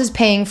someone else is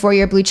paying for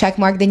your blue check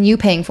mark than you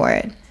paying for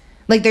it?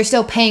 Like, they're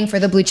still paying for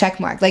the blue check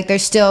mark. Like, they're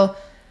still,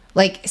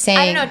 like, saying...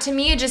 I don't know. To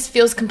me, it just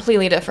feels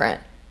completely different.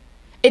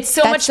 It's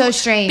so That's so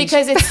strange.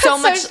 Because it's so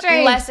much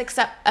less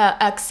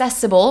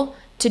accessible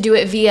to do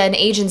it via an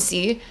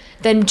agency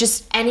than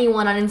just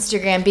anyone on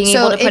Instagram being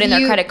able to put in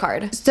their credit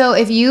card. So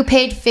if you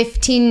paid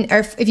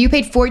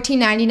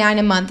 $14.99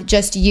 a month,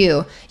 just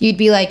you'd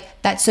be like,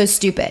 that's so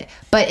stupid.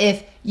 But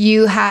if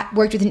you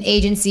worked with an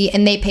agency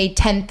and they paid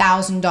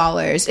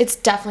 $10,000, it's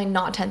definitely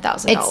not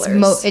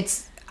 $10,000.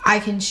 It's I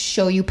can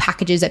show you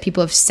packages that people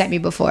have sent me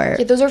before.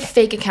 Yeah, those are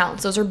fake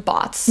accounts. Those are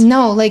bots.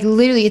 No, like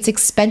literally, it's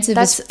expensive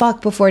as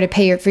fuck before to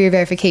pay for your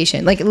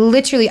verification. Like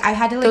literally, I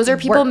had to like. Those are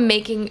people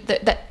making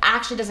that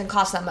actually doesn't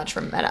cost that much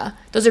from Meta.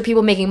 Those are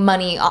people making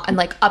money and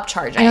like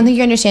upcharging. I don't think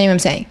you're understanding what I'm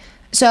saying.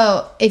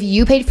 So if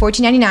you paid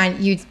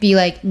 $14.99, you'd be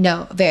like,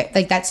 no,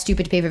 like that's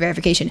stupid to pay for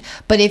verification.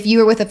 But if you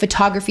were with a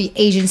photography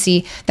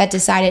agency that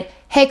decided,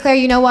 hey Claire,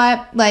 you know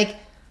what, like,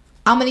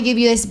 I'm going to give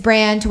you this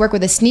brand to work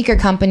with a sneaker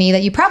company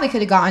that you probably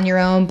could have got on your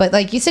own, but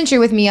like, since you're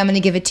with me, I'm going to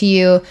give it to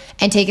you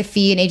and take a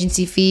fee, an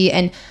agency fee,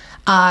 and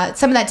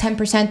some of that 10%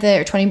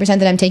 or 20%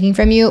 that I'm taking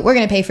from you, we're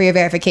going to pay for your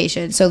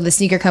verification. So the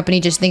sneaker company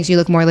just thinks you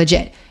look more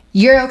legit.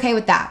 You're okay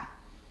with that?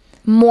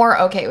 More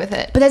okay with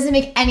it. But that doesn't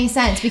make any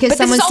sense because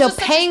someone's still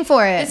paying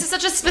for it. This is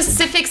such a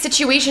specific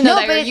situation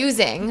that you're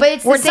using.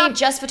 But it's not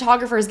just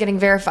photographers getting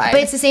verified. But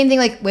it's the same thing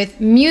like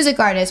with music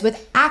artists,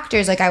 with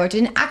actors. Like I worked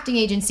at an acting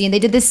agency and they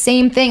did the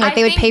same thing. Like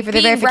they would pay for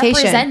their verification. Being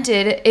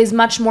represented is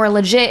much more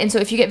legit. And so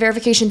if you get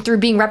verification through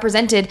being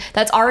represented,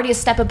 that's already a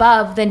step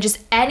above than just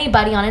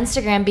anybody on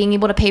Instagram being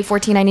able to pay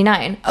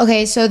 $14.99.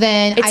 Okay, so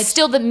then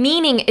the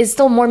meaning is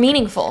still more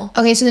meaningful.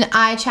 Okay, so then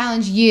I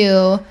challenge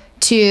you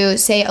to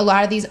say a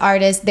lot of these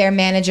artists, their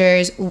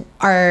managers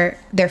are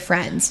their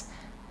friends,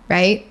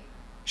 right?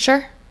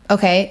 Sure.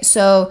 Okay,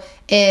 so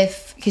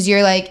because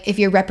you're like, if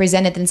you're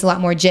represented, then it's a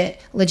lot more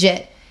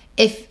legit.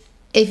 If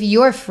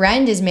your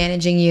friend is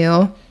managing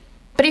you,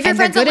 But if your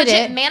friend's a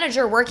legit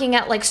manager working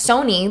at like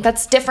Sony,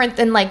 that's different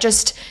than like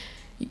just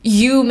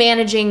you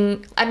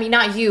managing. I mean,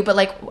 not you, but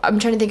like I'm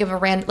trying to think of a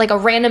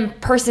random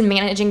person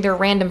managing their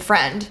random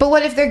friend. But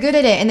what if they're good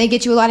at it and they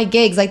get you a lot of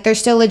gigs? Like they're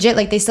still legit.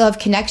 Like they still have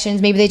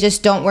connections. Maybe they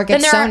just don't work at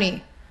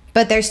Sony.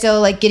 But they're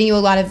still like getting you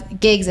a lot of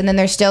gigs, and then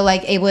they're still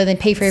like able to then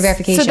pay for your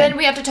verification. So then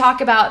we have to talk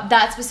about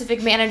that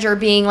specific manager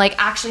being like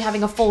actually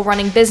having a full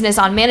running business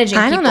on managing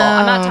people. Don't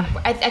know.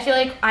 I feel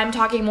like I'm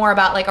talking more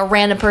about like a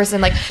random person.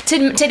 Like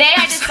today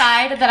I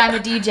decide that I'm a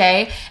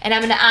DJ and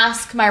I'm going to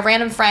ask my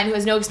random friend who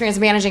has no experience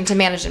managing to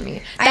manage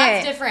me.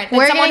 That's different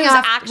than someone who's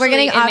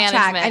actually in management.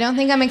 Track. I don't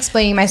think I'm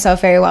explaining myself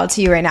very well to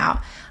you right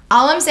now.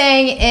 All I'm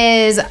saying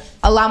is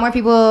a lot more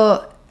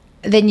people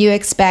than you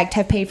expect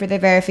have paid for their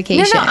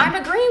verification. No, I'm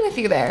agreeing with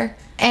you there.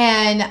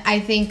 And I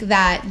think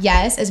that,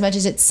 yes, as much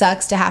as it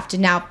sucks to have to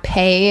now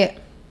pay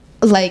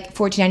like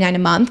 $14.99 a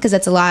month, because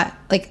that's a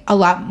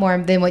lot more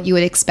than what you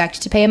would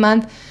expect to pay a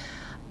month,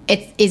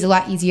 it is a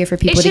lot easier for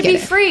people to get it. It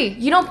should be free.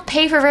 You don't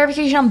pay for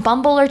verification on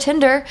Bumble or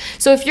Tinder.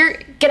 So if you're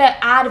going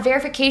to add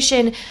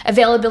verification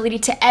availability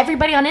to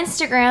everybody on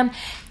Instagram,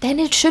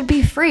 then it should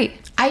be free.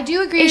 I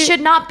do agree. It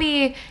should not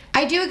be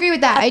I do agree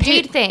with that. A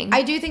paid thing.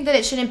 I do think that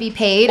it shouldn't be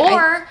paid.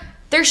 Or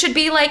there should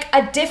be like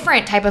a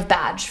different type of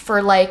badge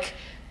for like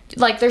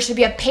there should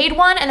be a paid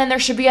one and then there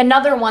should be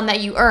another one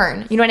that you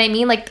earn. You know what I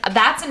mean? Like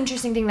that's an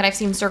interesting thing that I've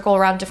seen circle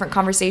around different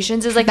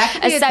conversations is like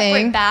a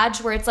separate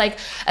badge where it's like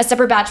a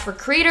separate badge for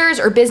creators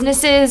or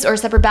businesses or a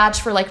separate badge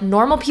for like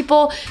normal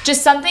people.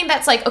 Just something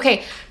that's like,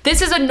 okay,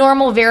 this is a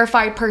normal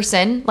verified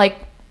person, like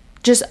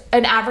just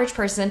an average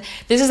person.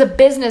 This is a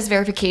business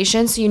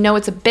verification, so you know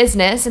it's a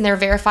business and they're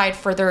verified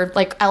for their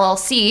like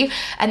LLC.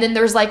 And then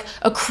there's like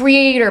a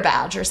creator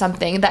badge or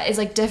something that is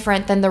like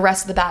different than the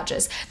rest of the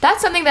badges.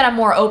 That's something that I'm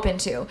more open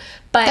to.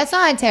 But that's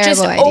not a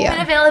terrible idea. Just open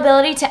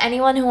availability to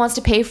anyone who wants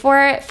to pay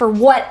for it for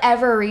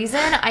whatever reason,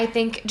 I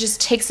think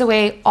just takes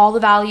away all the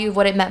value of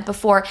what it meant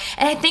before.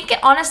 And I think it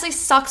honestly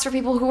sucks for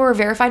people who were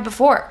verified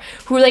before,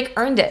 who like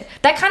earned it.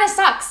 That kind of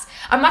sucks.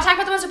 I'm not talking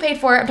about the ones who paid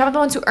for it. I'm talking about the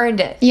ones who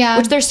earned it. Yeah.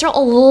 Which there's still a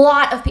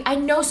lot of people. I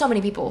know so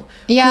many people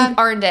who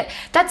earned it.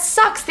 That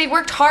sucks. They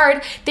worked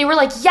hard. They were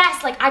like,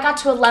 yes, like I got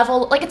to a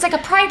level. Like it's like a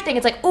pride thing.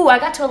 It's like, ooh, I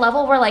got to a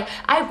level where like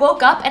I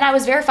woke up and I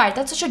was verified.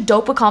 That's such a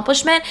dope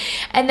accomplishment.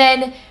 And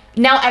then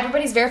now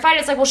everybody's verified.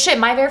 It's like, well, shit,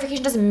 my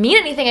verification doesn't mean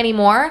anything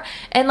anymore.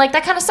 And like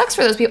that kind of sucks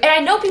for those people. And I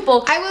know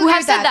people who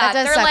have said that.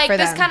 They're like,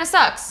 this kind of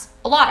sucks.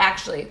 A lot,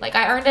 actually. Like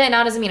I earned it and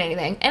now it doesn't mean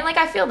anything. And like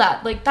I feel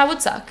that. Like that would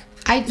suck.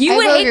 You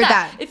would hate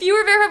that. If you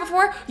were verified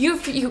before,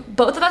 you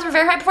both of us were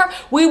verified before,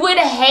 we would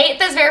hate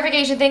this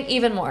verification thing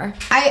even more.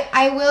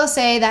 I will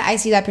say that I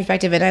see that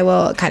perspective and I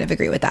will kind of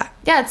agree with that.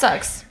 Yeah, it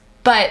sucks.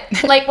 But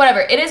like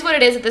whatever, it is what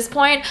it is at this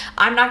point.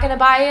 I'm not gonna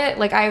buy it.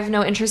 Like I have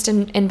no interest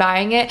in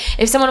buying it.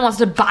 If someone wants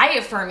to buy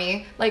it for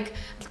me, like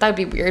that would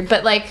be weird.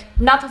 But like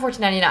not for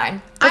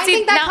 $14.99. I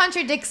think that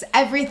contradicts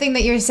everything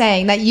that you're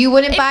saying. That you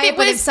wouldn't buy it,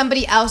 but if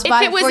somebody else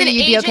bought it for you,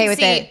 you'd be okay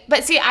with it.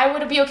 But see, I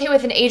would be okay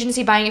with an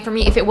agency buying it for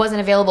me if it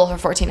wasn't available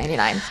for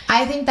 $14.99.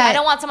 I think that I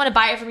don't want someone to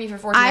buy it for me for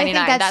 $14.99. I think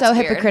that's so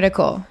weird.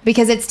 Hypocritical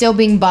because it's still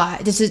being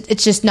bought.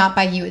 It's just not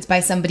by you. It's by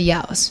somebody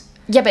else.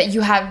 Yeah, but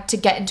you have to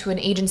get into an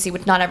agency,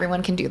 which not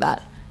everyone can do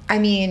that. I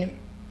mean,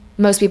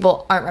 most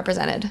people aren't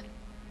represented.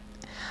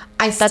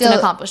 That's an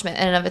accomplishment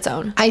in and of its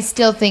own. I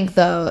still think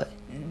though,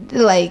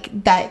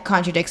 like that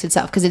contradicts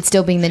itself because it's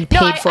still being then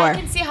paid for. I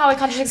can see how it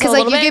contradicts a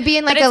little bit. Because like you could be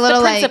in like a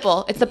little like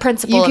it's the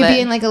principle. You could be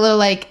in like a little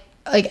like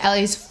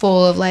LA's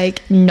full of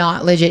like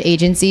not legit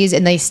agencies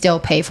and they still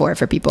pay for it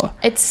for people.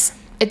 It's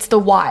the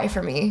why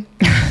for me.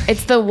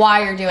 It's the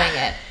why you're doing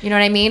it. You know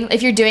what I mean?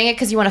 If you're doing it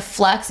because you want to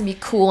flex and be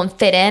cool and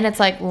fit in, it's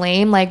like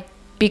lame. Like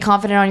be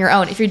confident on your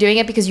own. If you're doing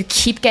it because you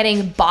keep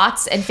getting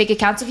bots and fake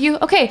accounts of you,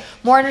 okay,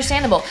 more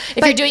understandable.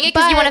 If you're doing it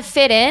because you want to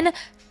fit in,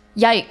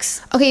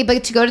 yikes. Okay,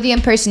 but to go to the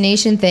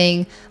impersonation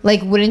thing,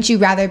 like, wouldn't you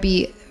rather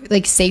be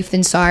like safe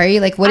than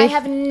sorry? Like, what? I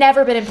have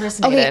never been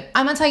impersonated. Okay,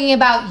 I'm not talking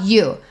about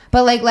you,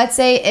 but like, let's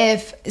say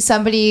if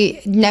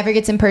somebody never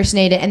gets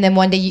impersonated, and then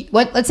one day,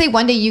 let's say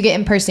one day you get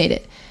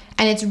impersonated,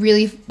 and it's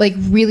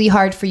really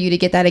hard for you to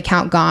get that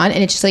account gone,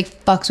 and it just like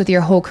fucks with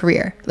your whole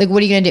career. Like,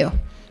 what are you gonna do?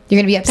 You're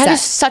going to be upset. That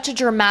is such a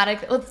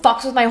dramatic... It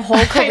fucks with my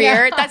whole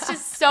career. That's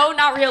just so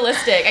not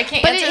realistic. I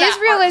can't answer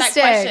that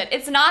question.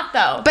 It's not,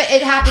 though. But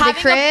it happened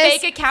to Chris. Having a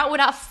fake account would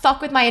not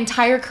fuck with my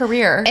entire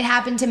career. It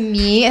happened to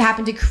me. It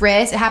happened to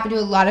Chris. It happened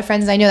to a lot of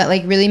friends I know that,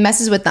 like, really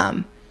messes with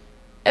them.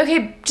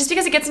 Okay, just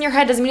because it gets in your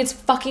head doesn't mean it's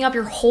fucking up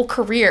your whole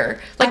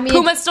career. Like, I mean,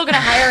 Puma's still going to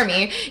hire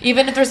me,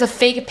 even if there's a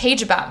fake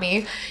page about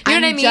me. You know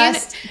what I mean? I'm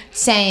just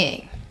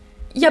saying.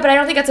 Yeah, but I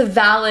don't think that's a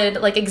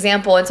valid like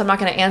example, and so I'm not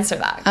going to answer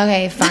that.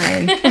 Okay,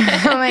 fine.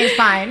 I'm like,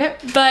 fine.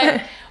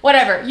 But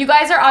whatever. You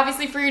guys are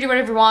obviously free to do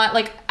whatever you want.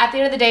 Like, at the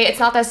end of the day, it's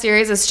not that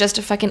serious. It's just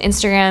a fucking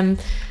Instagram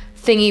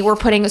thingy. We're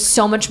putting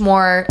so much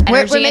more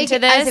energy into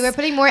this. We're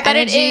putting more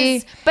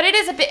energy. But it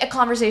is a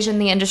conversation in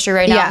the industry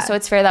right now, so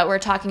it's fair that we're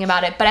talking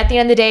about it. But at the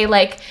end of the day,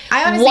 like,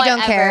 I honestly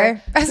don't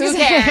care. Who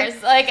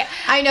cares? Like,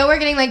 I know we're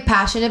getting like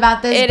passionate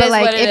about this, but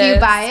like, if you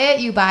buy it,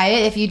 you buy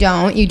it. If you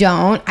don't, you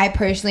don't. I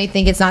personally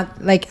think it's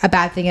not like a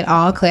bad thing at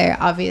all. Claire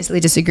obviously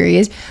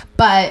disagrees,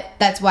 but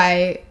that's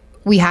why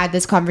we had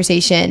this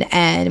conversation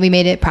and we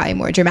made it probably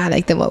more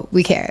dramatic than what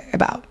we care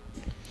about.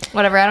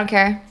 Whatever, I don't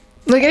care.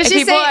 Look at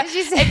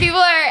if people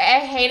are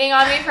hating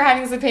on me for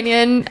having this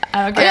opinion,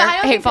 I don't care.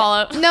 Hate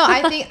follow. No,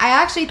 I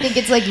actually think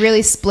it's like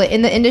really split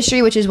in the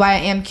industry, which is why I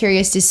am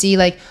curious to see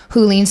like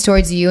who leans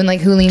towards you and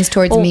like who leans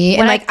towards me,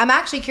 and like I'm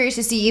actually curious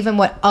to see even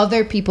what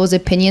other people's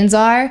opinions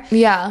are.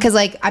 Yeah, because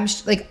like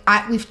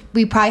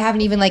we probably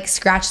haven't even like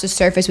scratched the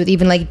surface with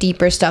even like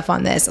deeper stuff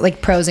on this,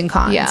 like pros and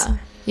cons.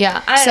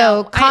 Yeah.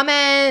 So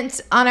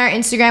comment on our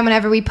Instagram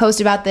whenever we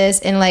post about this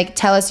and like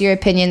tell us your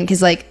opinion,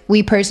 because like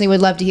we personally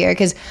would love to hear,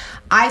 because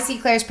I see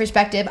Claire's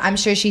perspective. I'm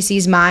sure she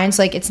sees mine.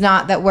 So like it's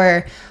not that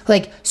we're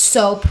like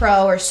so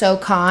pro or so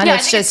con. Yeah,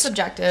 it's just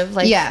subjective.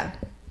 Like, yeah.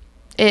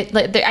 It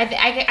like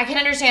I can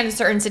understand in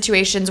certain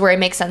situations where it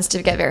makes sense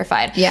to get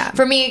verified. Yeah.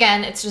 For me,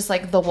 again, it's just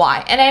like the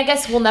why, and I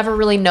guess we'll never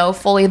really know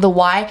fully the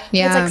why.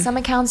 Yeah. It's like some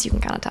accounts you can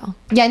kind of tell.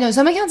 Yeah, no,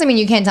 some accounts. I mean,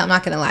 you can't tell. I'm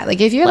not gonna lie.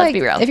 Like if you're Let's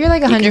be real. if you're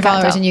like 100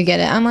 followers and you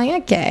get it, I'm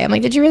like, okay. I'm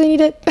like, did you really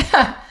need it?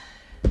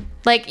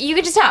 Like, you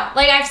could just tell.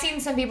 Like, I've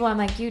seen some people, I'm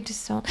like, you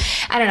just don't.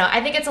 I don't know.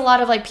 I think it's a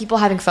lot of, like, people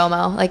having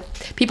FOMO. Like,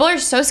 people are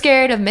so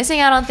scared of missing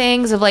out on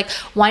things, of, like,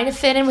 wanting to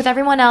fit in with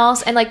everyone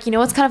else. And, like, you know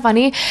what's kind of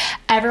funny?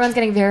 Everyone's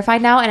getting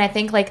verified now. And I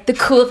think, like, the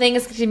cool thing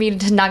is to me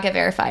to not get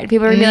verified.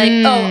 People are going to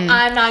be like, oh,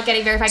 I'm not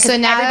getting verified because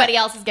everybody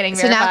else is getting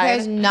verified. So now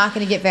Claire's not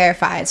going to get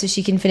verified so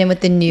she can fit in with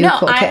the new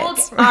cool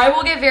kids. I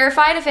will get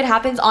verified if it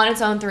happens on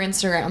its own through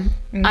Instagram. Okay.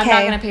 I'm not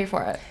going to pay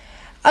for it.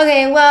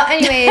 Okay, well,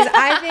 anyways,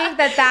 I think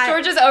that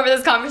George is over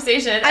this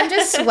conversation. I'm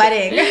just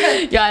sweating.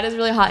 Yeah, it is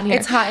really hot in here.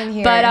 It's hot in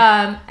here. But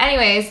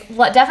anyways,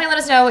 definitely let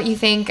us know what you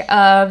think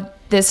of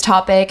this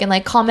topic, and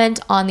like comment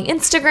on the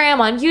Instagram,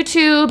 on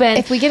YouTube, and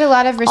if we get a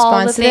lot of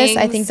response to this,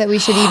 I think that we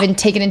should even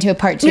take it into a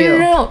part 2.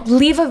 No.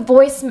 Leave a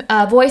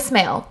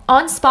voicemail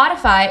on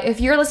Spotify.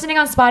 If you're listening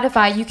on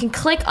Spotify, you can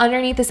click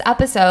underneath this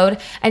episode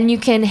and you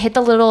can hit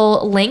the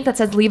little link that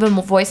says leave a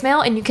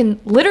voicemail, and you can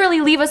literally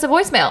leave us a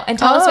voicemail and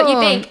tell us what you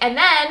think, and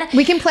then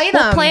we can play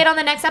them. We'll play it on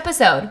the next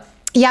episode.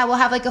 Yeah, we'll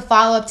have like a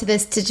follow up to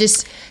this to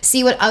just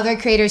see what other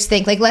creators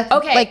think. Like,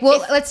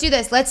 let's do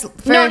this.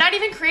 No, not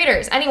even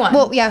creators. Anyone.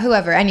 Well, yeah,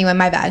 whoever. Anyone.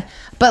 My bad.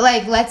 But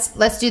like,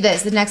 let's do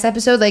this. The next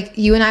episode, like,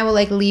 you and I will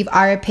like leave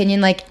our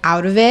opinion like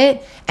out of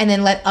it, and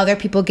then let other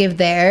people give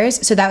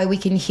theirs, so that way we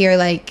can hear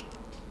like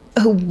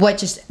what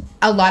just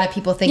a lot of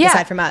people think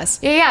aside from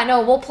us. Yeah.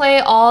 No, we'll play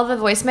all the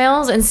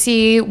voicemails and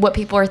see what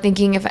people are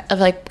thinking of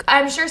like.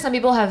 I'm sure some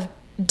people have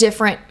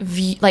different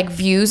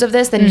views of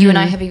this than you and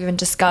I have even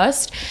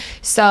discussed,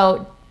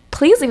 so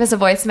please leave us a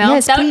voicemail.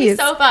 Yes, that please. Would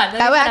be so fun.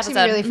 That would actually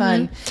be really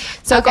fun.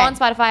 So go on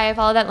Spotify,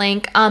 follow that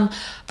link,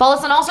 follow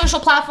us on all social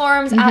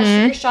platforms at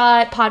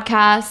SugarShot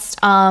Podcast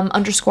 _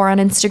 on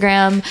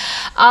Instagram.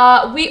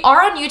 We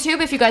are on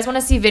YouTube if you guys want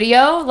to see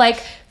video.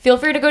 Like, feel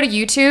free to go to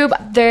YouTube.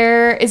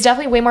 There is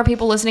definitely way more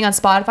people listening on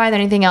Spotify than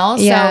anything else.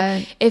 Yeah.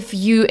 So if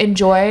you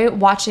enjoy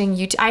watching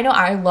YouTube, I know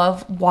I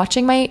love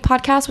watching my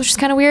podcast, which is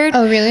kind of weird.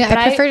 Oh, really?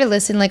 I prefer to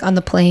listen like on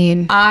the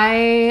plane.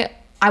 I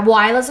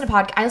listen to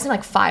I listen to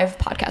like 5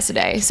 podcasts a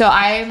day. So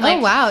I'm like,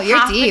 oh wow, you're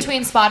half deep.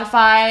 Between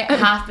Spotify,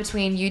 half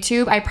between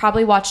YouTube. I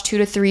probably watch 2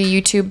 to 3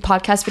 YouTube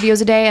podcast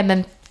videos a day, and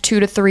then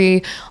 2 to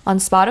 3 on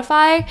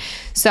Spotify.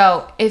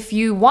 So if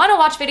you want to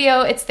watch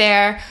video, it's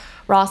there.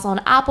 We're also on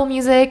Apple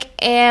Music.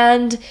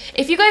 And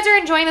if you guys are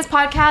enjoying this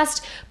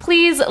podcast,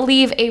 please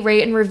leave a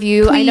rate and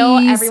review. Please. I know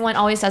everyone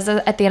always says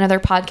that at the end of their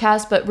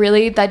podcast, but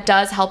really that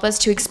does help us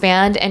to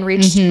expand and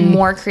reach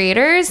more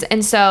creators.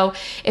 And so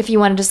if you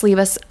want to just leave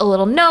us a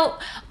little note,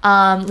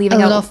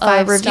 leaving a little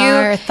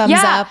 5-star thumbs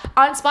up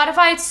on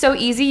Spotify, it's so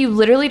easy. You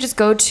literally just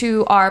go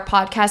to our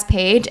podcast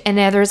page, and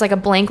there's like a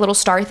blank little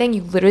star thing.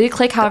 You literally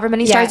click however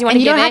many stars you want to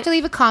give it. And you don't have to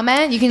leave a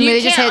comment. You can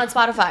literally just hit on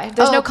Spotify.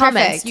 There's no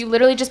comments. You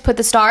literally just put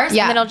the stars, and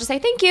then it'll just say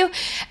thank you.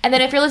 And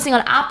then if you're listening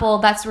on Apple,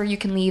 that's where you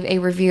can leave a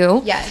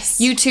review. Yes.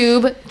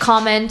 YouTube,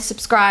 comment,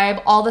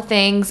 subscribe, all the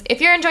things.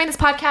 If you're enjoying this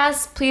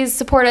podcast, please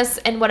support us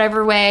in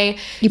whatever way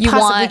you possibly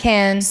want.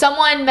 Can.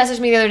 Someone messaged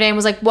me the other day and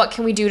was like, what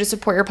can we do to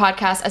support your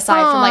podcast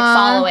aside from like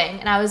following?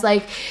 And I was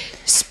like,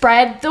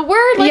 spread the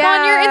word on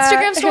your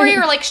Instagram story,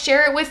 or like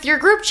share it with your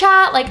group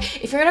chat.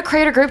 Like, if you're in a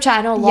creator group chat,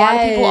 I know a lot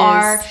of people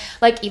are,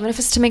 like, even if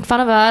it's to make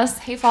fun of us,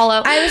 hey,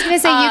 follow. I was gonna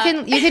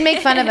say you can make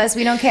fun of us,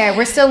 we don't care,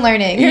 we're still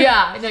learning.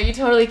 Yeah, no, you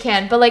totally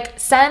can. But like,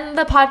 send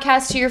the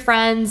podcast to your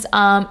friends,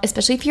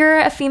 especially if you're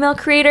a female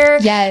creator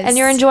and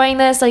you're enjoying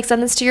this. Like,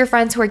 send this to your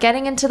friends who are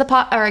getting into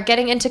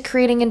getting into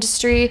creating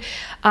industry.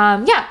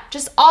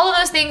 Just all of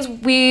those things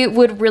we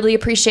would really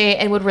appreciate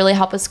and would really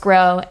help us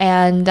grow.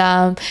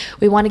 And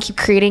we want to keep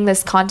creating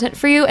this content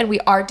for you, and we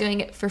are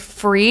doing it for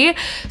free.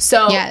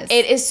 So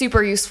it is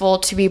super useful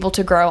to be able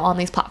to grow on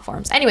these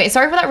platforms. Anyway,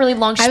 sorry for that really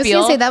long spiel. I was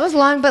gonna say that was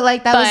long, but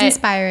like that was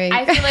inspiring.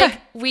 I feel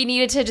like we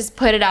needed to just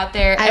put it out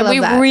there. And we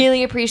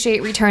really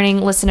appreciate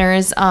returning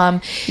listeners.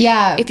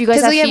 Yeah. If you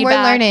guys have feedback.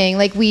 We're learning.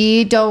 Like,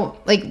 we don't,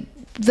 like,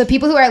 the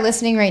people who are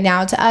listening right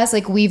now to us,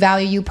 like, we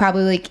value you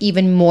probably like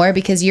even more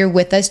because you're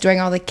with us during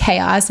all the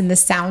chaos and the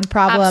sound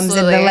problems.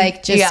 Absolutely. And the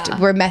like just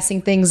we're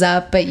messing things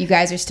up, but you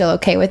guys are still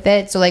okay with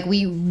it. So like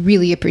we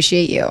really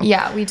appreciate you.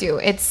 Yeah, we do.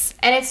 It's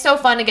so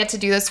fun to get to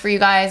do this for you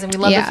guys, and we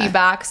love the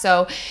feedback.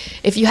 So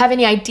if you have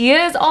any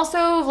ideas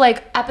also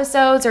like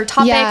episodes or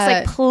topics,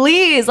 like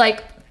please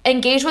like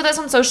engage with us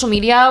on social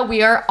media.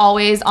 We are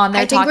always on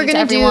there talking to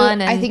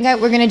everyone. I think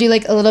we're gonna do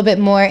like a little bit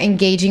more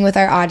engaging with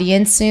our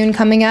audience soon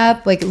coming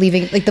up, like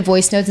leaving like the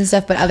voice notes and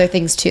stuff, but other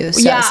things too.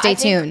 So stay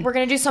tuned. We're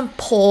gonna do some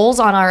polls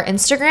on our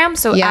Instagram.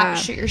 So at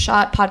Shoot Your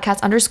Shot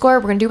podcast _. We're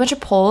gonna do a bunch of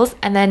polls,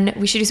 and then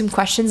we should do some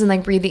questions and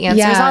like read the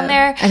answers on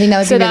there. I think that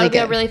would be really good. Be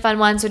a really fun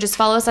one. So just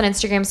follow us on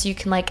Instagram so you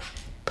can like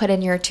put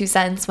in your 2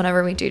 cents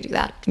whenever we do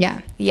that.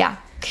 Yeah.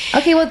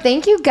 Okay, well,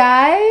 thank you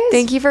guys.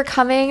 Thank you for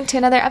coming to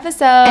another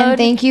episode. And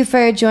thank you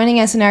for joining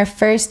us in our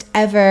first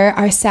ever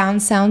Our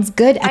Sound Sounds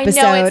Good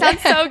episode. I know, it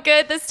sounds so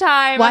good this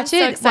time. Watch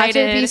it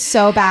be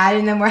so bad,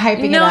 and then we're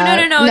hyping it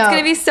up. No. It's going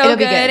to be so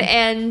good.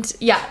 And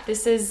yeah,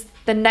 this is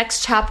the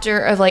next chapter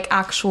of like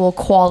actual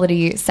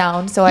quality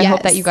sound. So I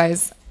hope that you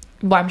guys...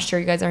 Well, I'm sure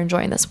you guys are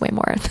enjoying this way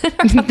more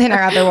than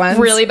our other ones.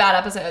 Really bad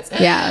episodes.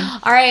 Yeah.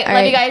 All right.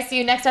 Love you guys. See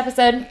you next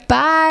episode.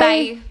 Bye.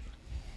 Bye.